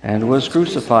 and was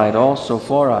crucified also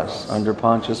for us under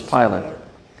Pontius Pilate.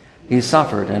 He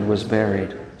suffered and was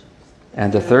buried.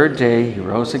 And the third day he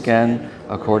rose again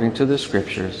according to the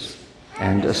Scriptures,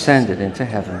 and ascended into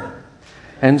heaven,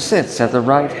 and sits at the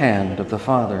right hand of the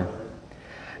Father.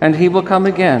 And he will come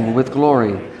again with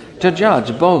glory to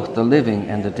judge both the living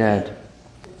and the dead,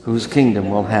 whose kingdom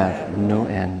will have no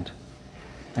end.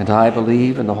 And I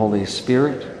believe in the Holy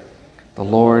Spirit, the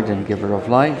Lord and giver of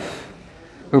life,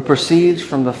 who proceeds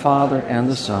from the Father and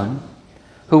the Son,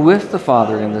 who with the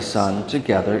Father and the Son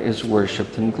together is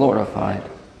worshipped and glorified,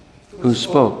 who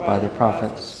spoke by the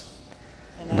prophets.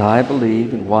 And I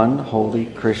believe in one holy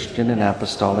Christian and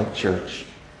apostolic church.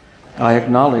 I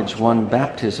acknowledge one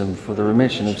baptism for the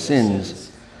remission of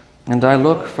sins, and I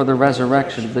look for the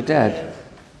resurrection of the dead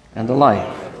and the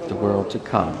life of the world to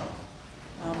come.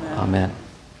 Amen. Amen.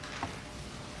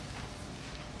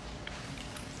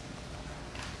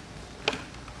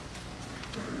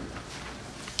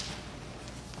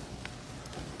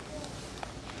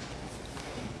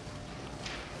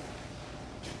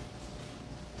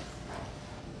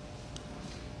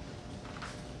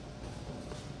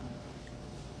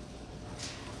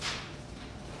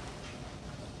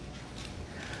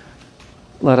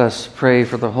 Let us pray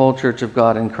for the whole Church of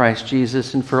God in Christ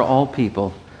Jesus and for all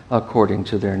people according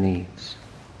to their needs.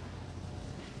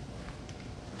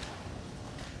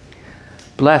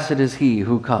 Blessed is he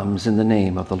who comes in the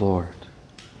name of the Lord.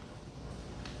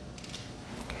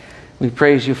 We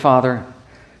praise you, Father,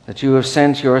 that you have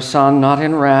sent your Son not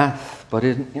in wrath, but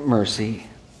in mercy.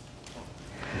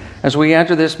 As we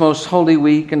enter this most holy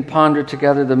week and ponder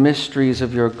together the mysteries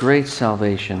of your great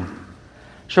salvation,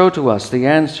 show to us the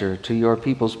answer to your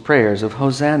people's prayers of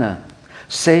Hosanna,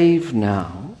 save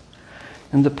now,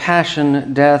 and the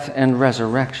passion, death, and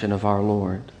resurrection of our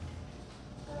Lord.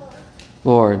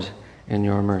 Lord, in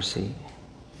your mercy.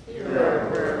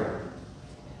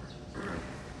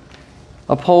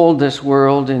 Uphold this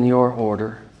world in your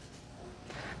order.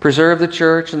 Preserve the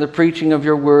church and the preaching of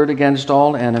your word against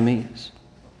all enemies.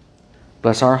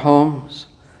 Bless our homes,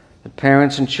 that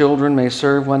parents and children may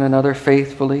serve one another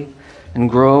faithfully and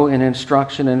grow in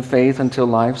instruction and faith until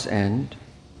life's end.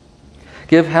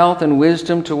 Give health and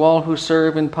wisdom to all who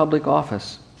serve in public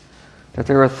office, that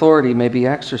their authority may be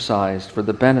exercised for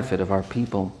the benefit of our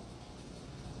people.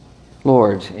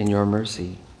 Lord, in your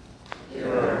mercy.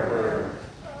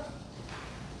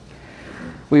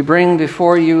 We bring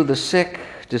before you the sick,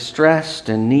 distressed,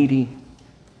 and needy,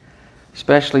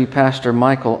 especially Pastor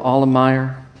Michael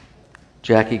Allemeyer,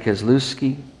 Jackie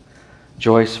Kozlowski,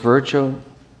 Joyce Virchow,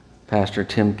 Pastor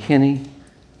Tim Kinney,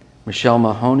 Michelle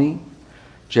Mahoney,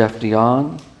 Jeff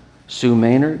Dion, Sue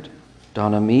Maynard,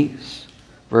 Donna Meese,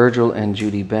 Virgil and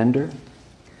Judy Bender,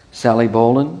 Sally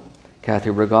Boland, Kathy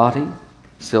Rigotti,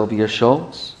 Sylvia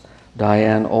Schultz,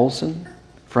 Diane Olson,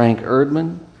 Frank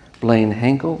Erdman, Blaine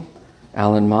Henkel,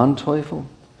 Alan Monteufel,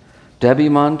 Debbie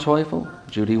Monteufel,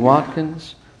 Judy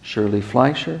Watkins, Shirley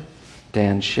Fleischer,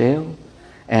 Dan Shale,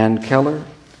 Ann Keller,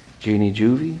 Jeannie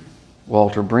Juvie,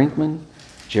 Walter Brinkman,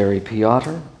 Jerry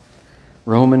Piotr,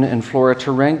 Roman and Flora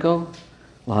Tarenko,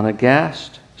 Lana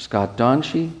Gast, Scott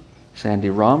Donchie, Sandy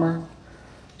Romer,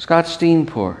 Scott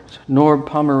Steenport, Norb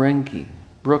Pomerenke,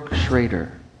 Brooke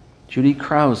Schrader, Judy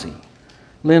Krause,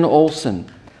 Lynn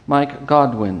Olson, Mike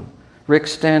Godwin, Rick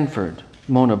Stanford,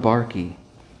 Mona Barkey,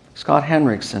 Scott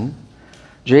Henriksen,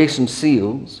 Jason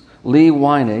Seals, Lee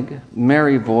Weinig,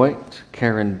 Mary Voigt,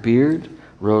 Karen Beard,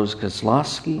 Rose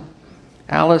Kozlowski,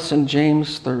 Alice and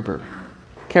James Thurber,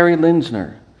 Carrie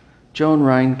Linsner, Joan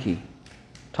Reinke,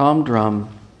 Tom Drum,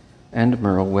 and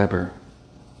Merle Weber.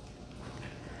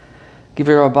 Give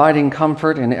your abiding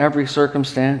comfort in every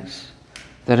circumstance,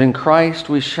 that in Christ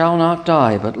we shall not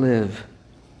die but live,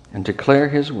 and declare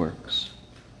his works.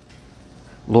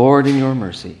 Lord, in your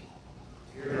mercy.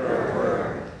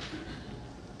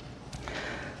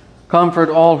 Comfort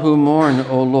all who mourn,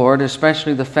 O Lord,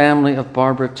 especially the family of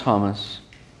Barbara Thomas,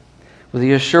 with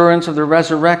the assurance of the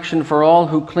resurrection for all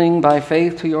who cling by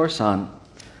faith to your Son,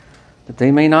 that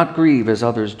they may not grieve as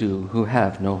others do who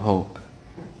have no hope.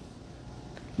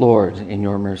 Lord, in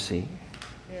your mercy.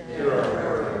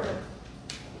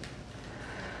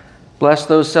 Bless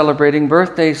those celebrating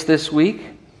birthdays this week: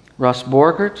 Russ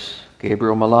Borgert,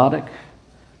 Gabriel Melodic,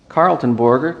 Carlton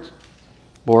Borgert,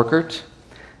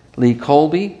 Lee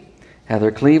Colby,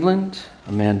 Heather Cleveland,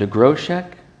 Amanda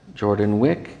Groshek, Jordan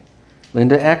Wick,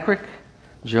 Linda Eckrick,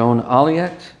 Joan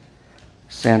Olliette,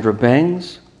 Sandra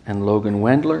Bangs, and Logan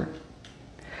Wendler.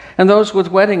 And those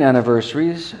with wedding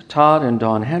anniversaries: Todd and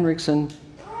Dawn Henriksen,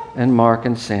 and Mark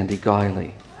and Sandy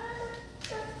Guiley.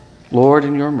 Lord,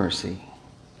 in your mercy.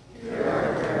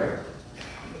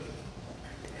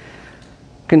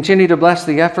 Continue to bless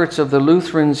the efforts of the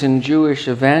Lutherans in Jewish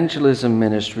evangelism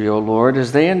ministry, O Lord,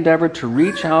 as they endeavor to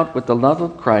reach out with the love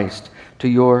of Christ to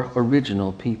your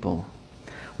original people.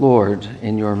 Lord,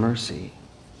 in your mercy.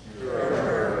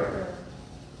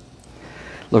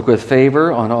 Look with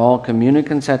favor on all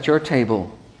communicants at your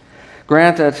table.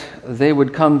 Grant that they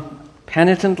would come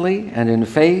penitently and in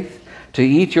faith to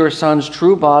eat your Son's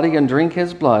true body and drink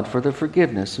his blood for the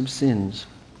forgiveness of sins.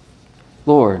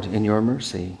 Lord, in your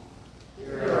mercy.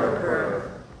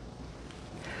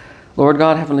 Lord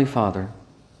God, Heavenly Father,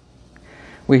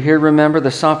 we here remember the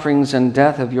sufferings and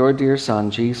death of your dear Son,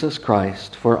 Jesus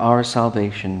Christ, for our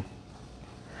salvation.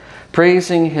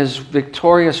 Praising his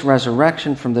victorious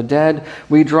resurrection from the dead,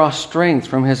 we draw strength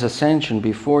from his ascension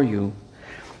before you,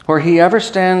 where he ever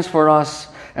stands for us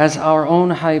as our own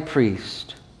high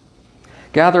priest.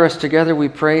 Gather us together, we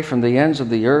pray, from the ends of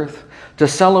the earth to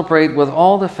celebrate with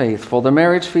all the faithful the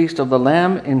marriage feast of the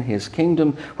Lamb in his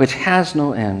kingdom, which has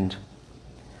no end.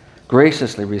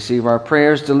 Graciously receive our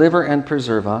prayers, deliver and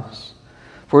preserve us.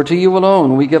 For to you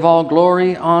alone we give all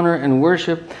glory, honor, and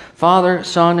worship, Father,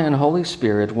 Son, and Holy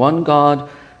Spirit, one God,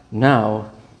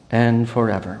 now and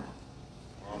forever.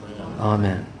 Amen.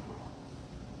 Amen.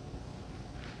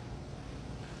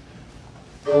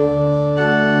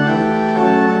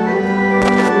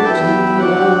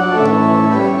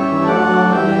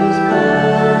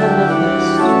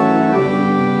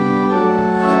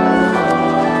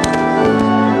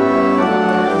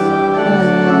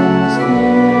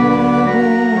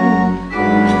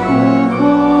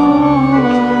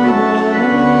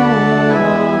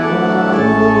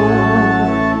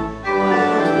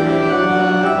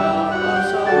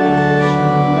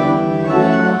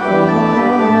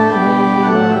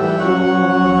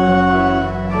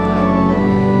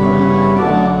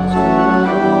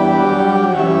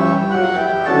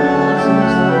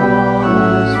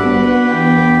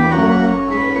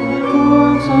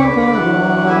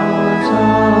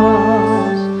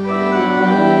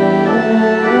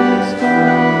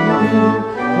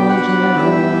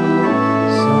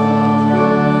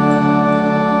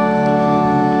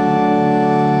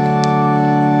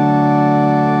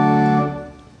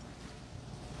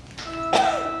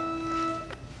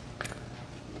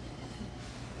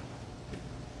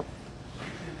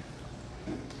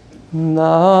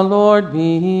 The Lord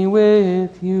be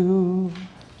with you.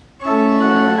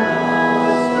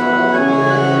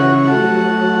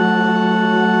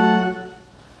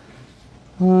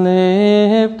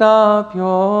 Lift up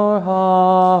your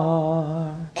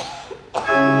heart.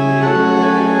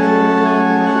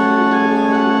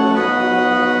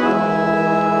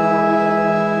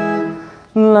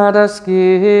 Let us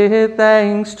give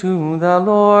thanks to the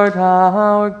Lord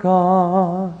our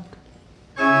God.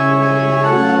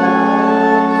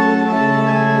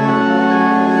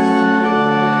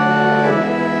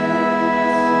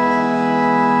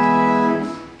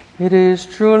 It is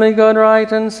truly good,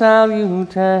 right, and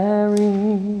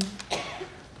salutary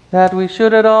that we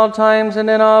should at all times and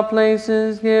in all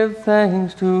places give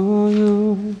thanks to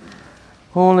you,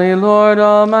 Holy Lord,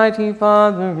 Almighty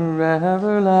Father,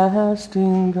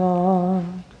 everlasting God,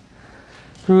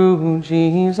 through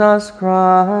Jesus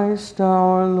Christ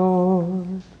our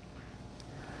Lord,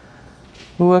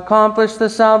 who accomplished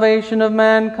the salvation of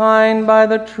mankind by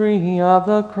the tree of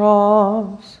the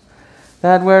cross,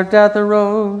 that where death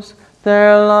arose,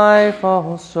 there life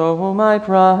also might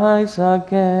rise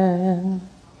again,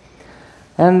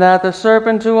 and that the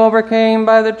serpent who overcame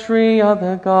by the tree of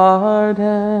the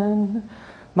garden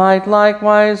might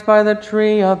likewise by the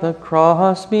tree of the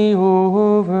cross be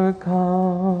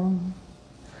overcome.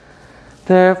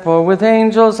 Therefore, with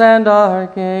angels and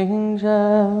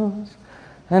archangels,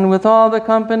 and with all the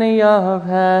company of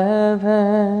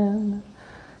heaven,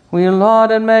 we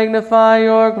laud and magnify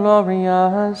your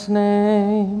glorious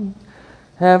name,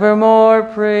 evermore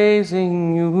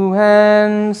praising you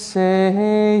and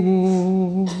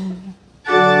saying,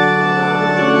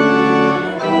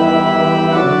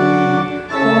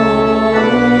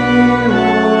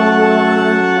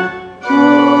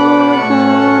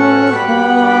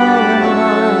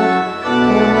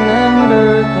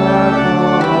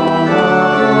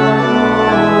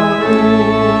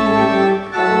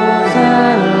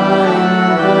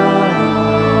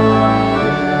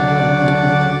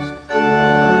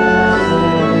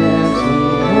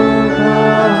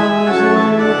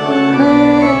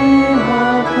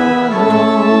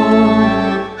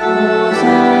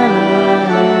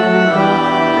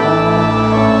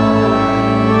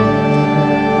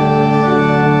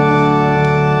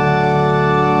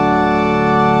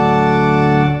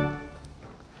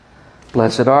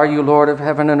 Blessed are you, Lord of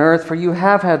heaven and earth, for you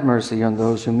have had mercy on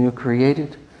those whom you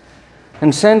created,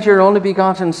 and sent your only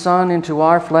begotten Son into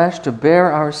our flesh to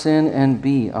bear our sin and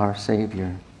be our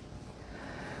Savior.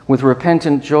 With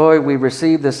repentant joy we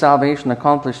receive the salvation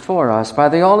accomplished for us by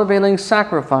the all-availing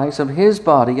sacrifice of his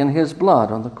body and his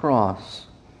blood on the cross.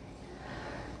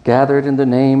 Gathered in the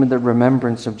name and the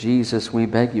remembrance of Jesus, we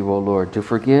beg you, O Lord, to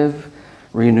forgive,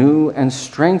 renew, and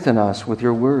strengthen us with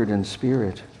your word and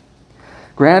spirit.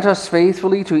 Grant us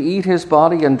faithfully to eat his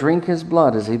body and drink his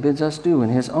blood as he bids us do in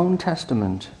his own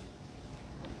testament.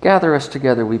 Gather us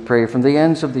together, we pray, from the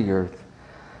ends of the earth,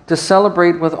 to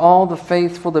celebrate with all the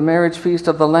faithful the marriage feast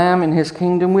of the Lamb in his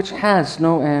kingdom, which has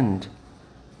no end.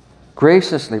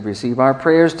 Graciously receive our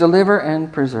prayers, deliver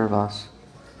and preserve us.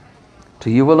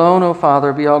 To you alone, O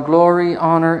Father, be all glory,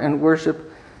 honor, and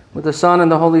worship, with the Son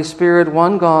and the Holy Spirit,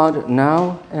 one God,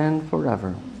 now and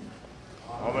forever.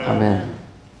 Amen. Amen.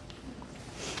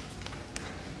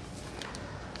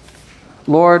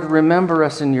 Lord, remember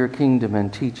us in your kingdom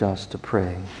and teach us to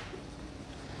pray.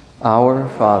 Our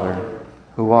Father,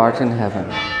 who art in heaven,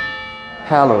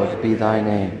 hallowed be thy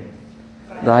name.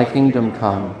 Thy kingdom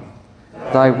come,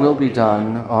 thy will be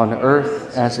done on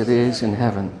earth as it is in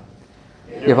heaven.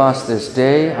 Give us this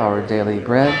day our daily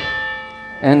bread,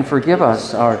 and forgive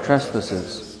us our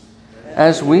trespasses,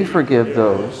 as we forgive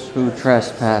those who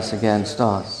trespass against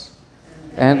us.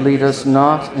 And lead us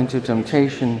not into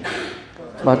temptation,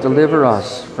 but deliver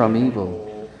us from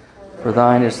evil. For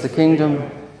thine is the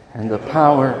kingdom, and the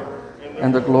power,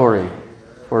 and the glory,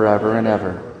 forever and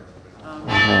ever.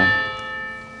 Amen.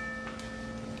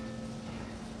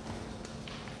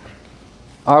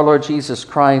 Our Lord Jesus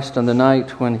Christ, on the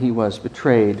night when he was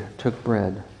betrayed, took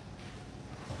bread.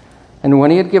 And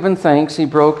when he had given thanks, he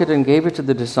broke it and gave it to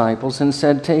the disciples and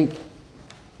said, "Take,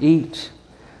 eat.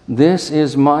 This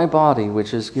is my body,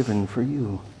 which is given for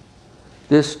you.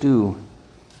 This do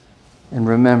in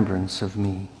remembrance of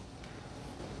me."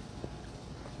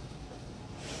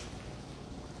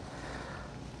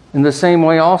 In the same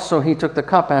way also he took the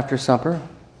cup after supper,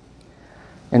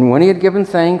 and when he had given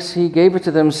thanks, he gave it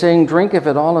to them, saying, "Drink of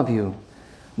it, all of you.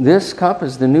 This cup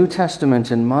is the New Testament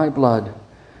in my blood,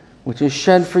 which is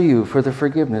shed for you for the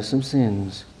forgiveness of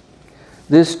sins.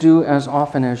 This do as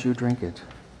often as you drink it,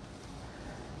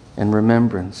 in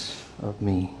remembrance of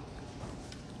me."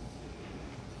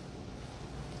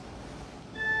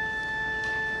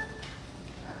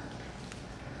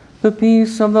 The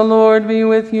peace of the Lord be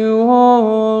with you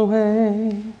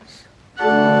always.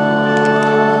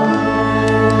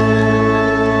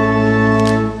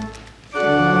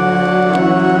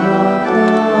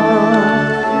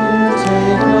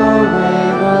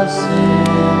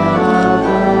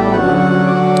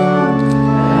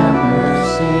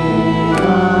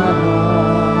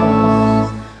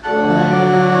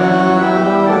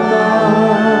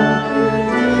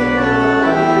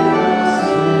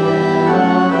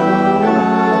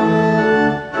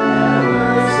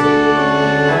 Mercy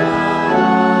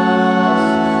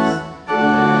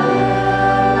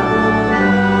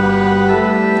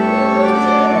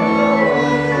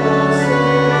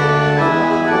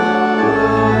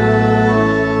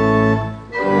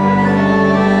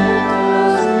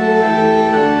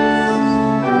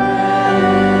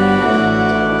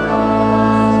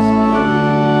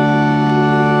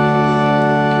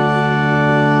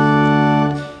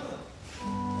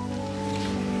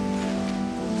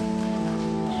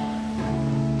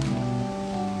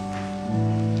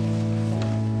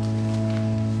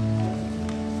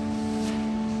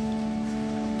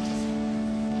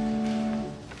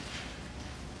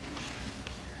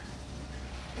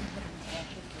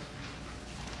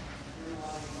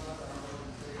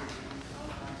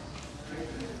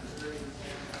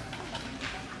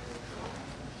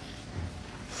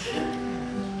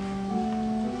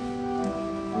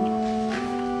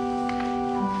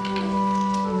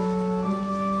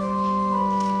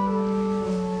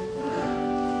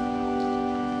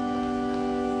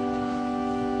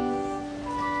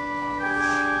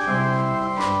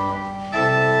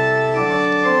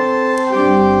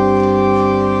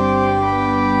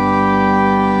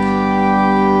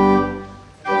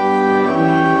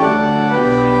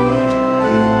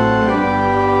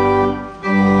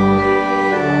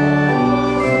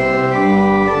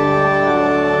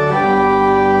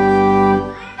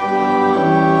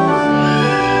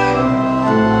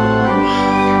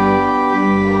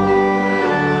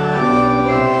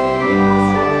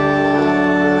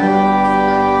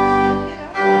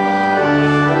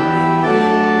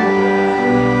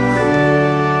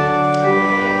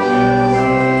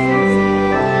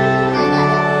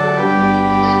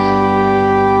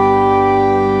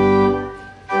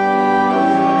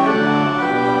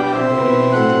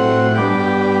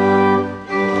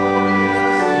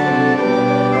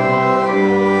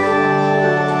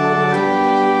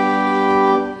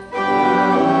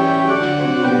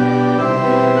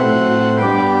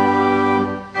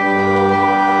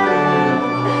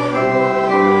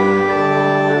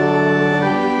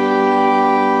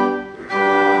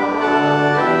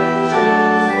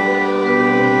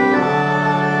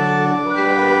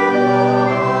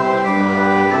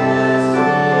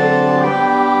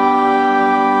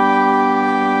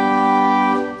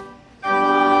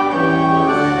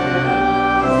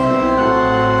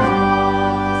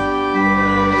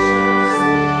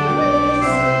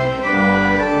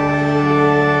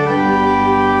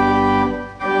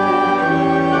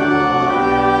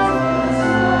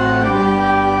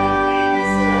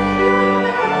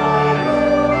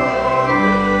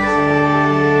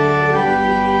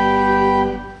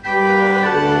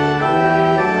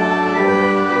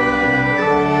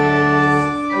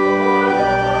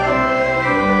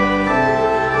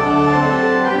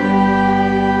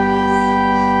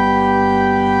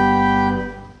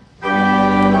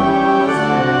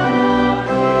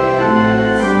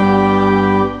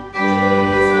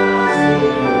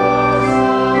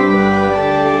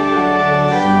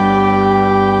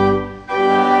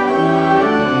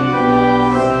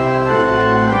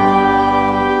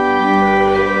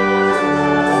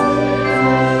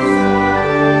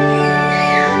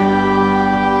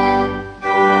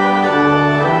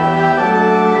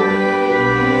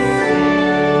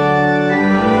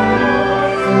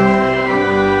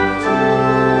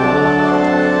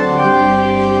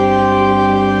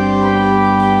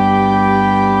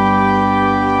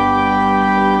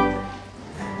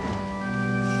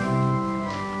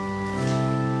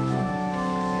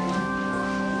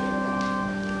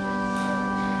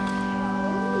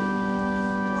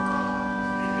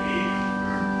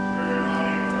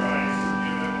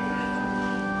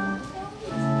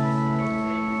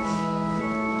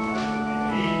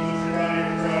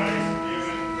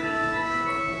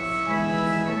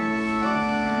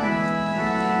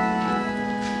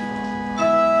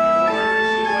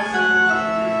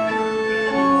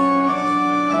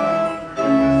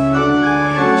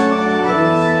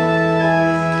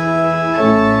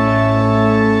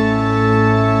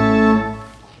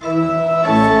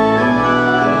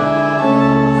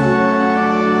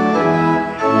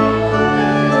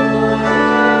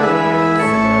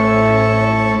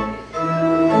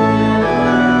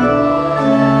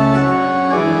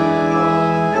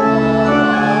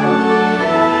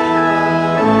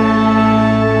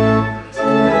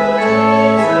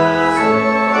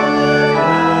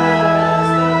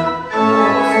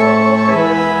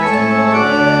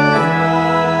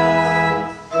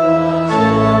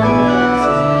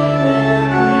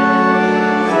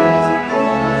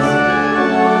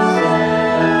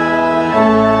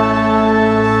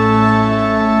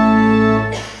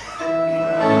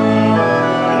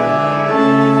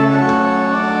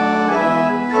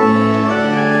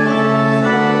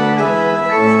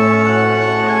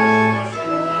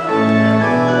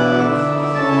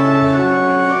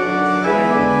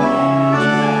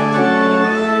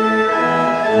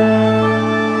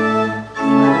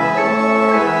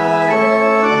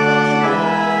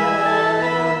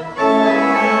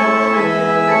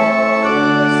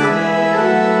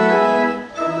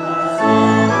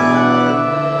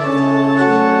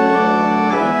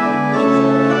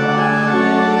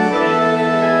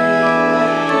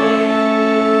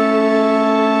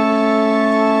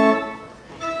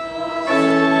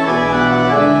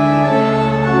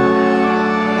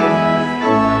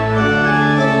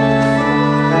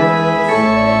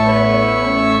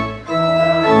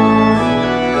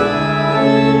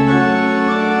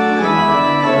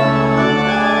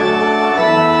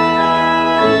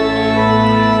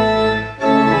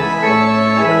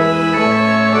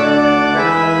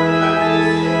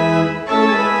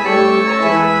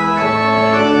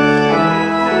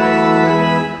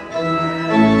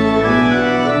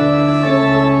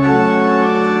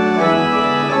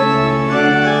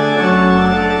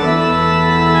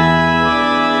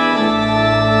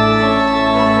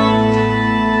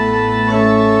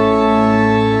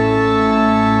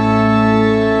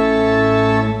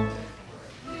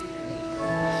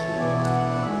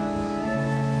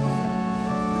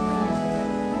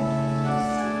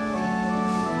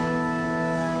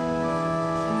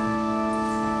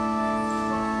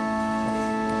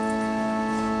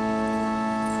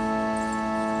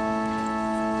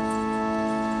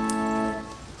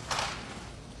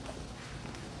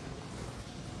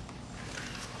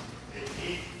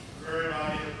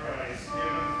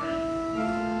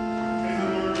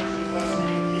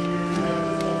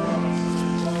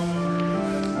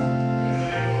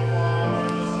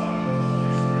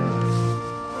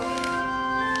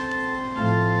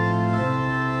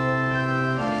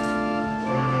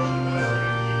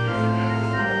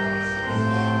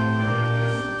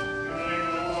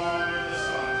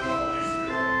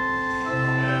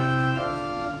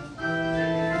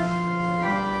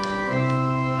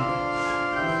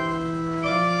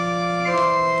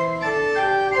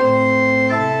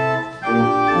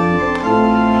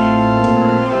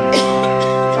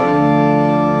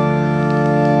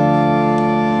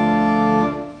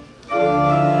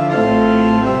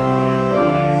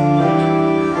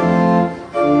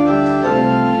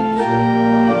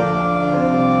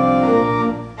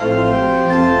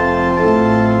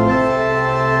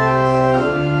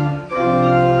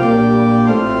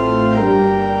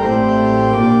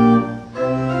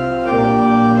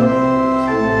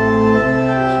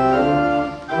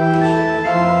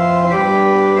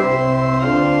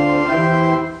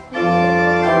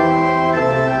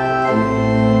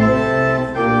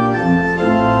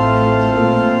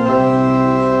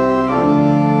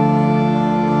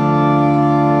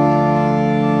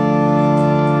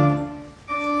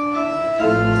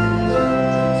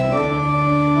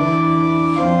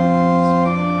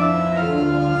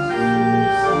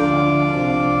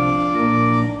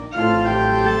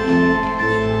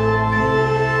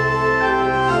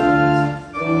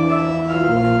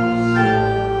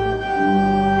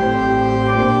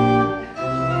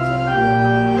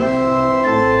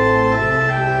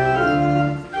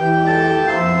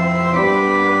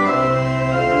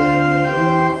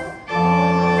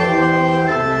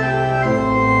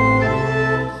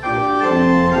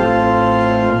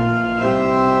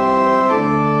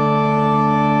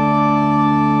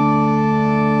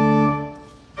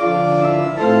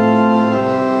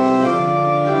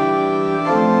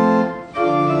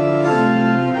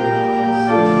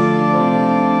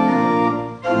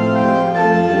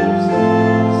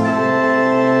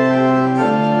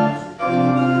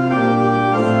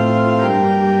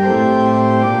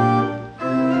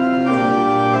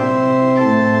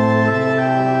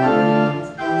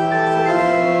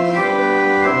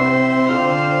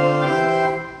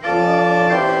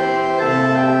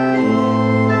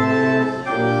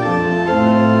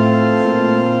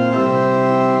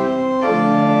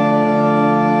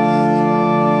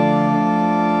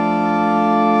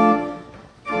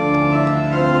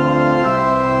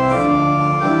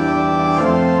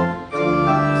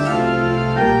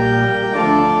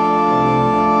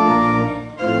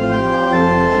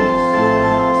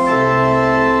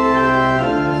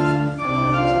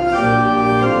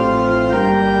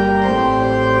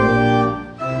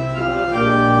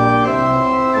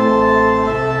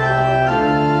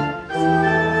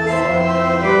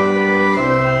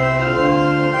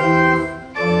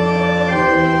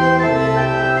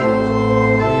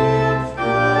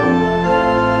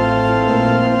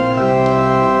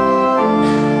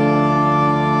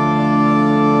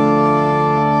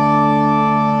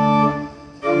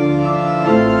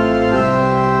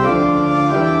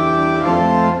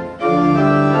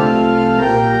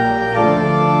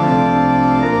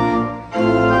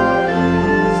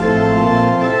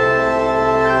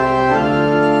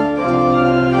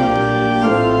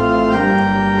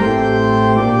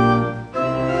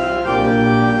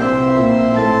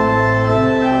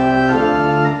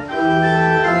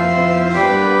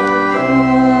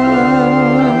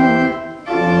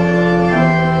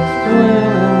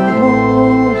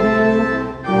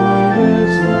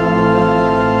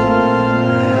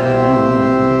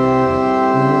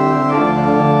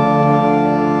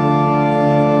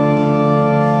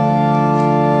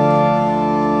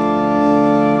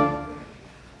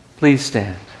Please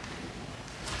stand.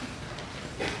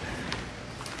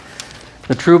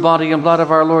 The true body and blood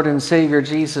of our Lord and Savior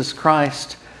Jesus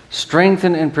Christ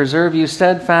strengthen and preserve you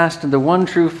steadfast in the one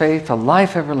true faith, a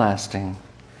life everlasting.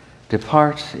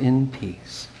 Depart in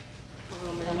peace.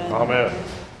 Amen. Amen.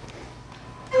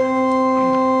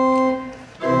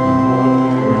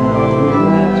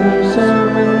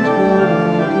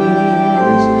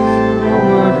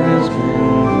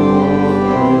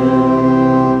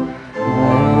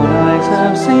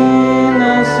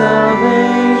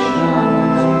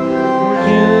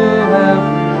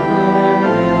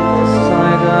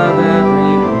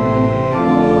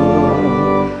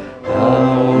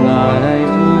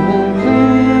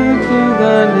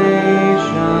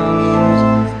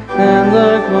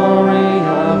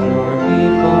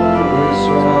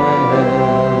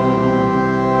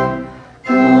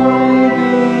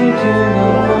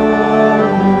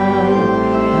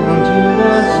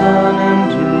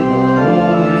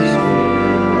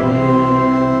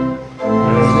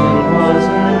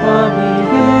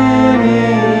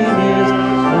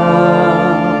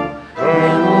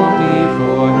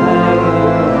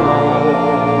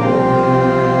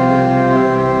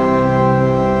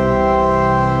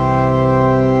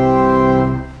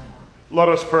 Let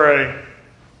us pray.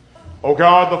 O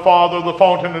God, the Father, the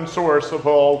fountain and source of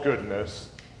all goodness,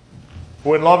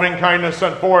 who in loving kindness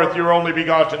sent forth your only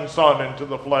begotten Son into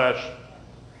the flesh,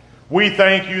 we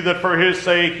thank you that for his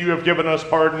sake you have given us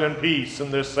pardon and peace in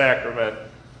this sacrament.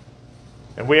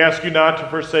 And we ask you not to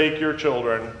forsake your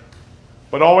children,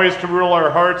 but always to rule our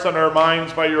hearts and our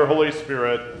minds by your Holy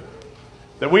Spirit,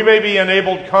 that we may be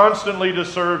enabled constantly to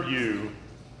serve you,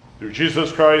 through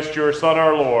Jesus Christ, your Son,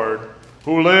 our Lord,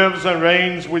 who lives and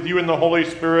reigns with you in the Holy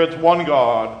Spirit, one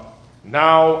God,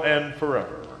 now and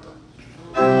forever.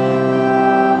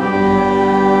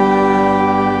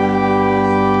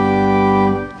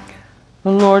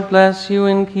 The Lord bless you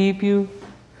and keep you.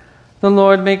 The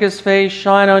Lord make his face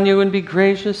shine on you and be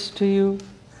gracious to you.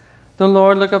 The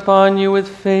Lord look upon you with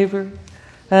favor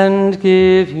and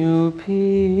give you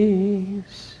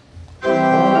peace.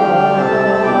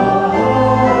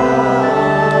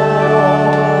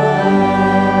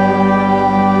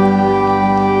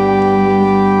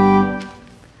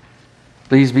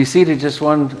 Please be seated. Just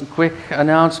one quick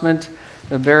announcement.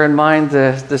 Bear in mind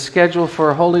the schedule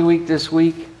for Holy Week this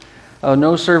week.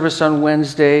 No service on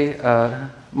Wednesday.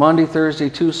 Monday, Thursday,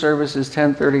 2 services,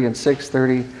 10:30 and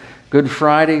 6:30. Good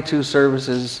Friday, 2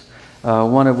 services,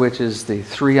 one of which is the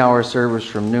 3-hour service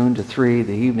from noon to 3.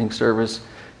 The evening service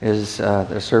is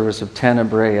the service of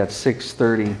Tenebrae at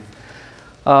 6:30.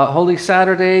 Holy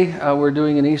Saturday, we're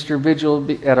doing an Easter Vigil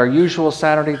at our usual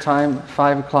Saturday time,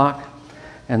 5 o'clock.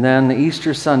 And then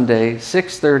Easter Sunday,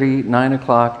 6:30, 9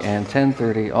 o'clock, and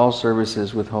 10:30, all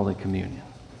services with Holy Communion.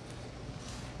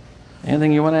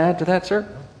 Anything you want to add to that, sir?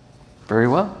 Very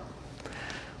well.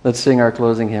 Let's sing our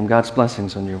closing hymn, God's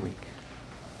Blessings on Your Week.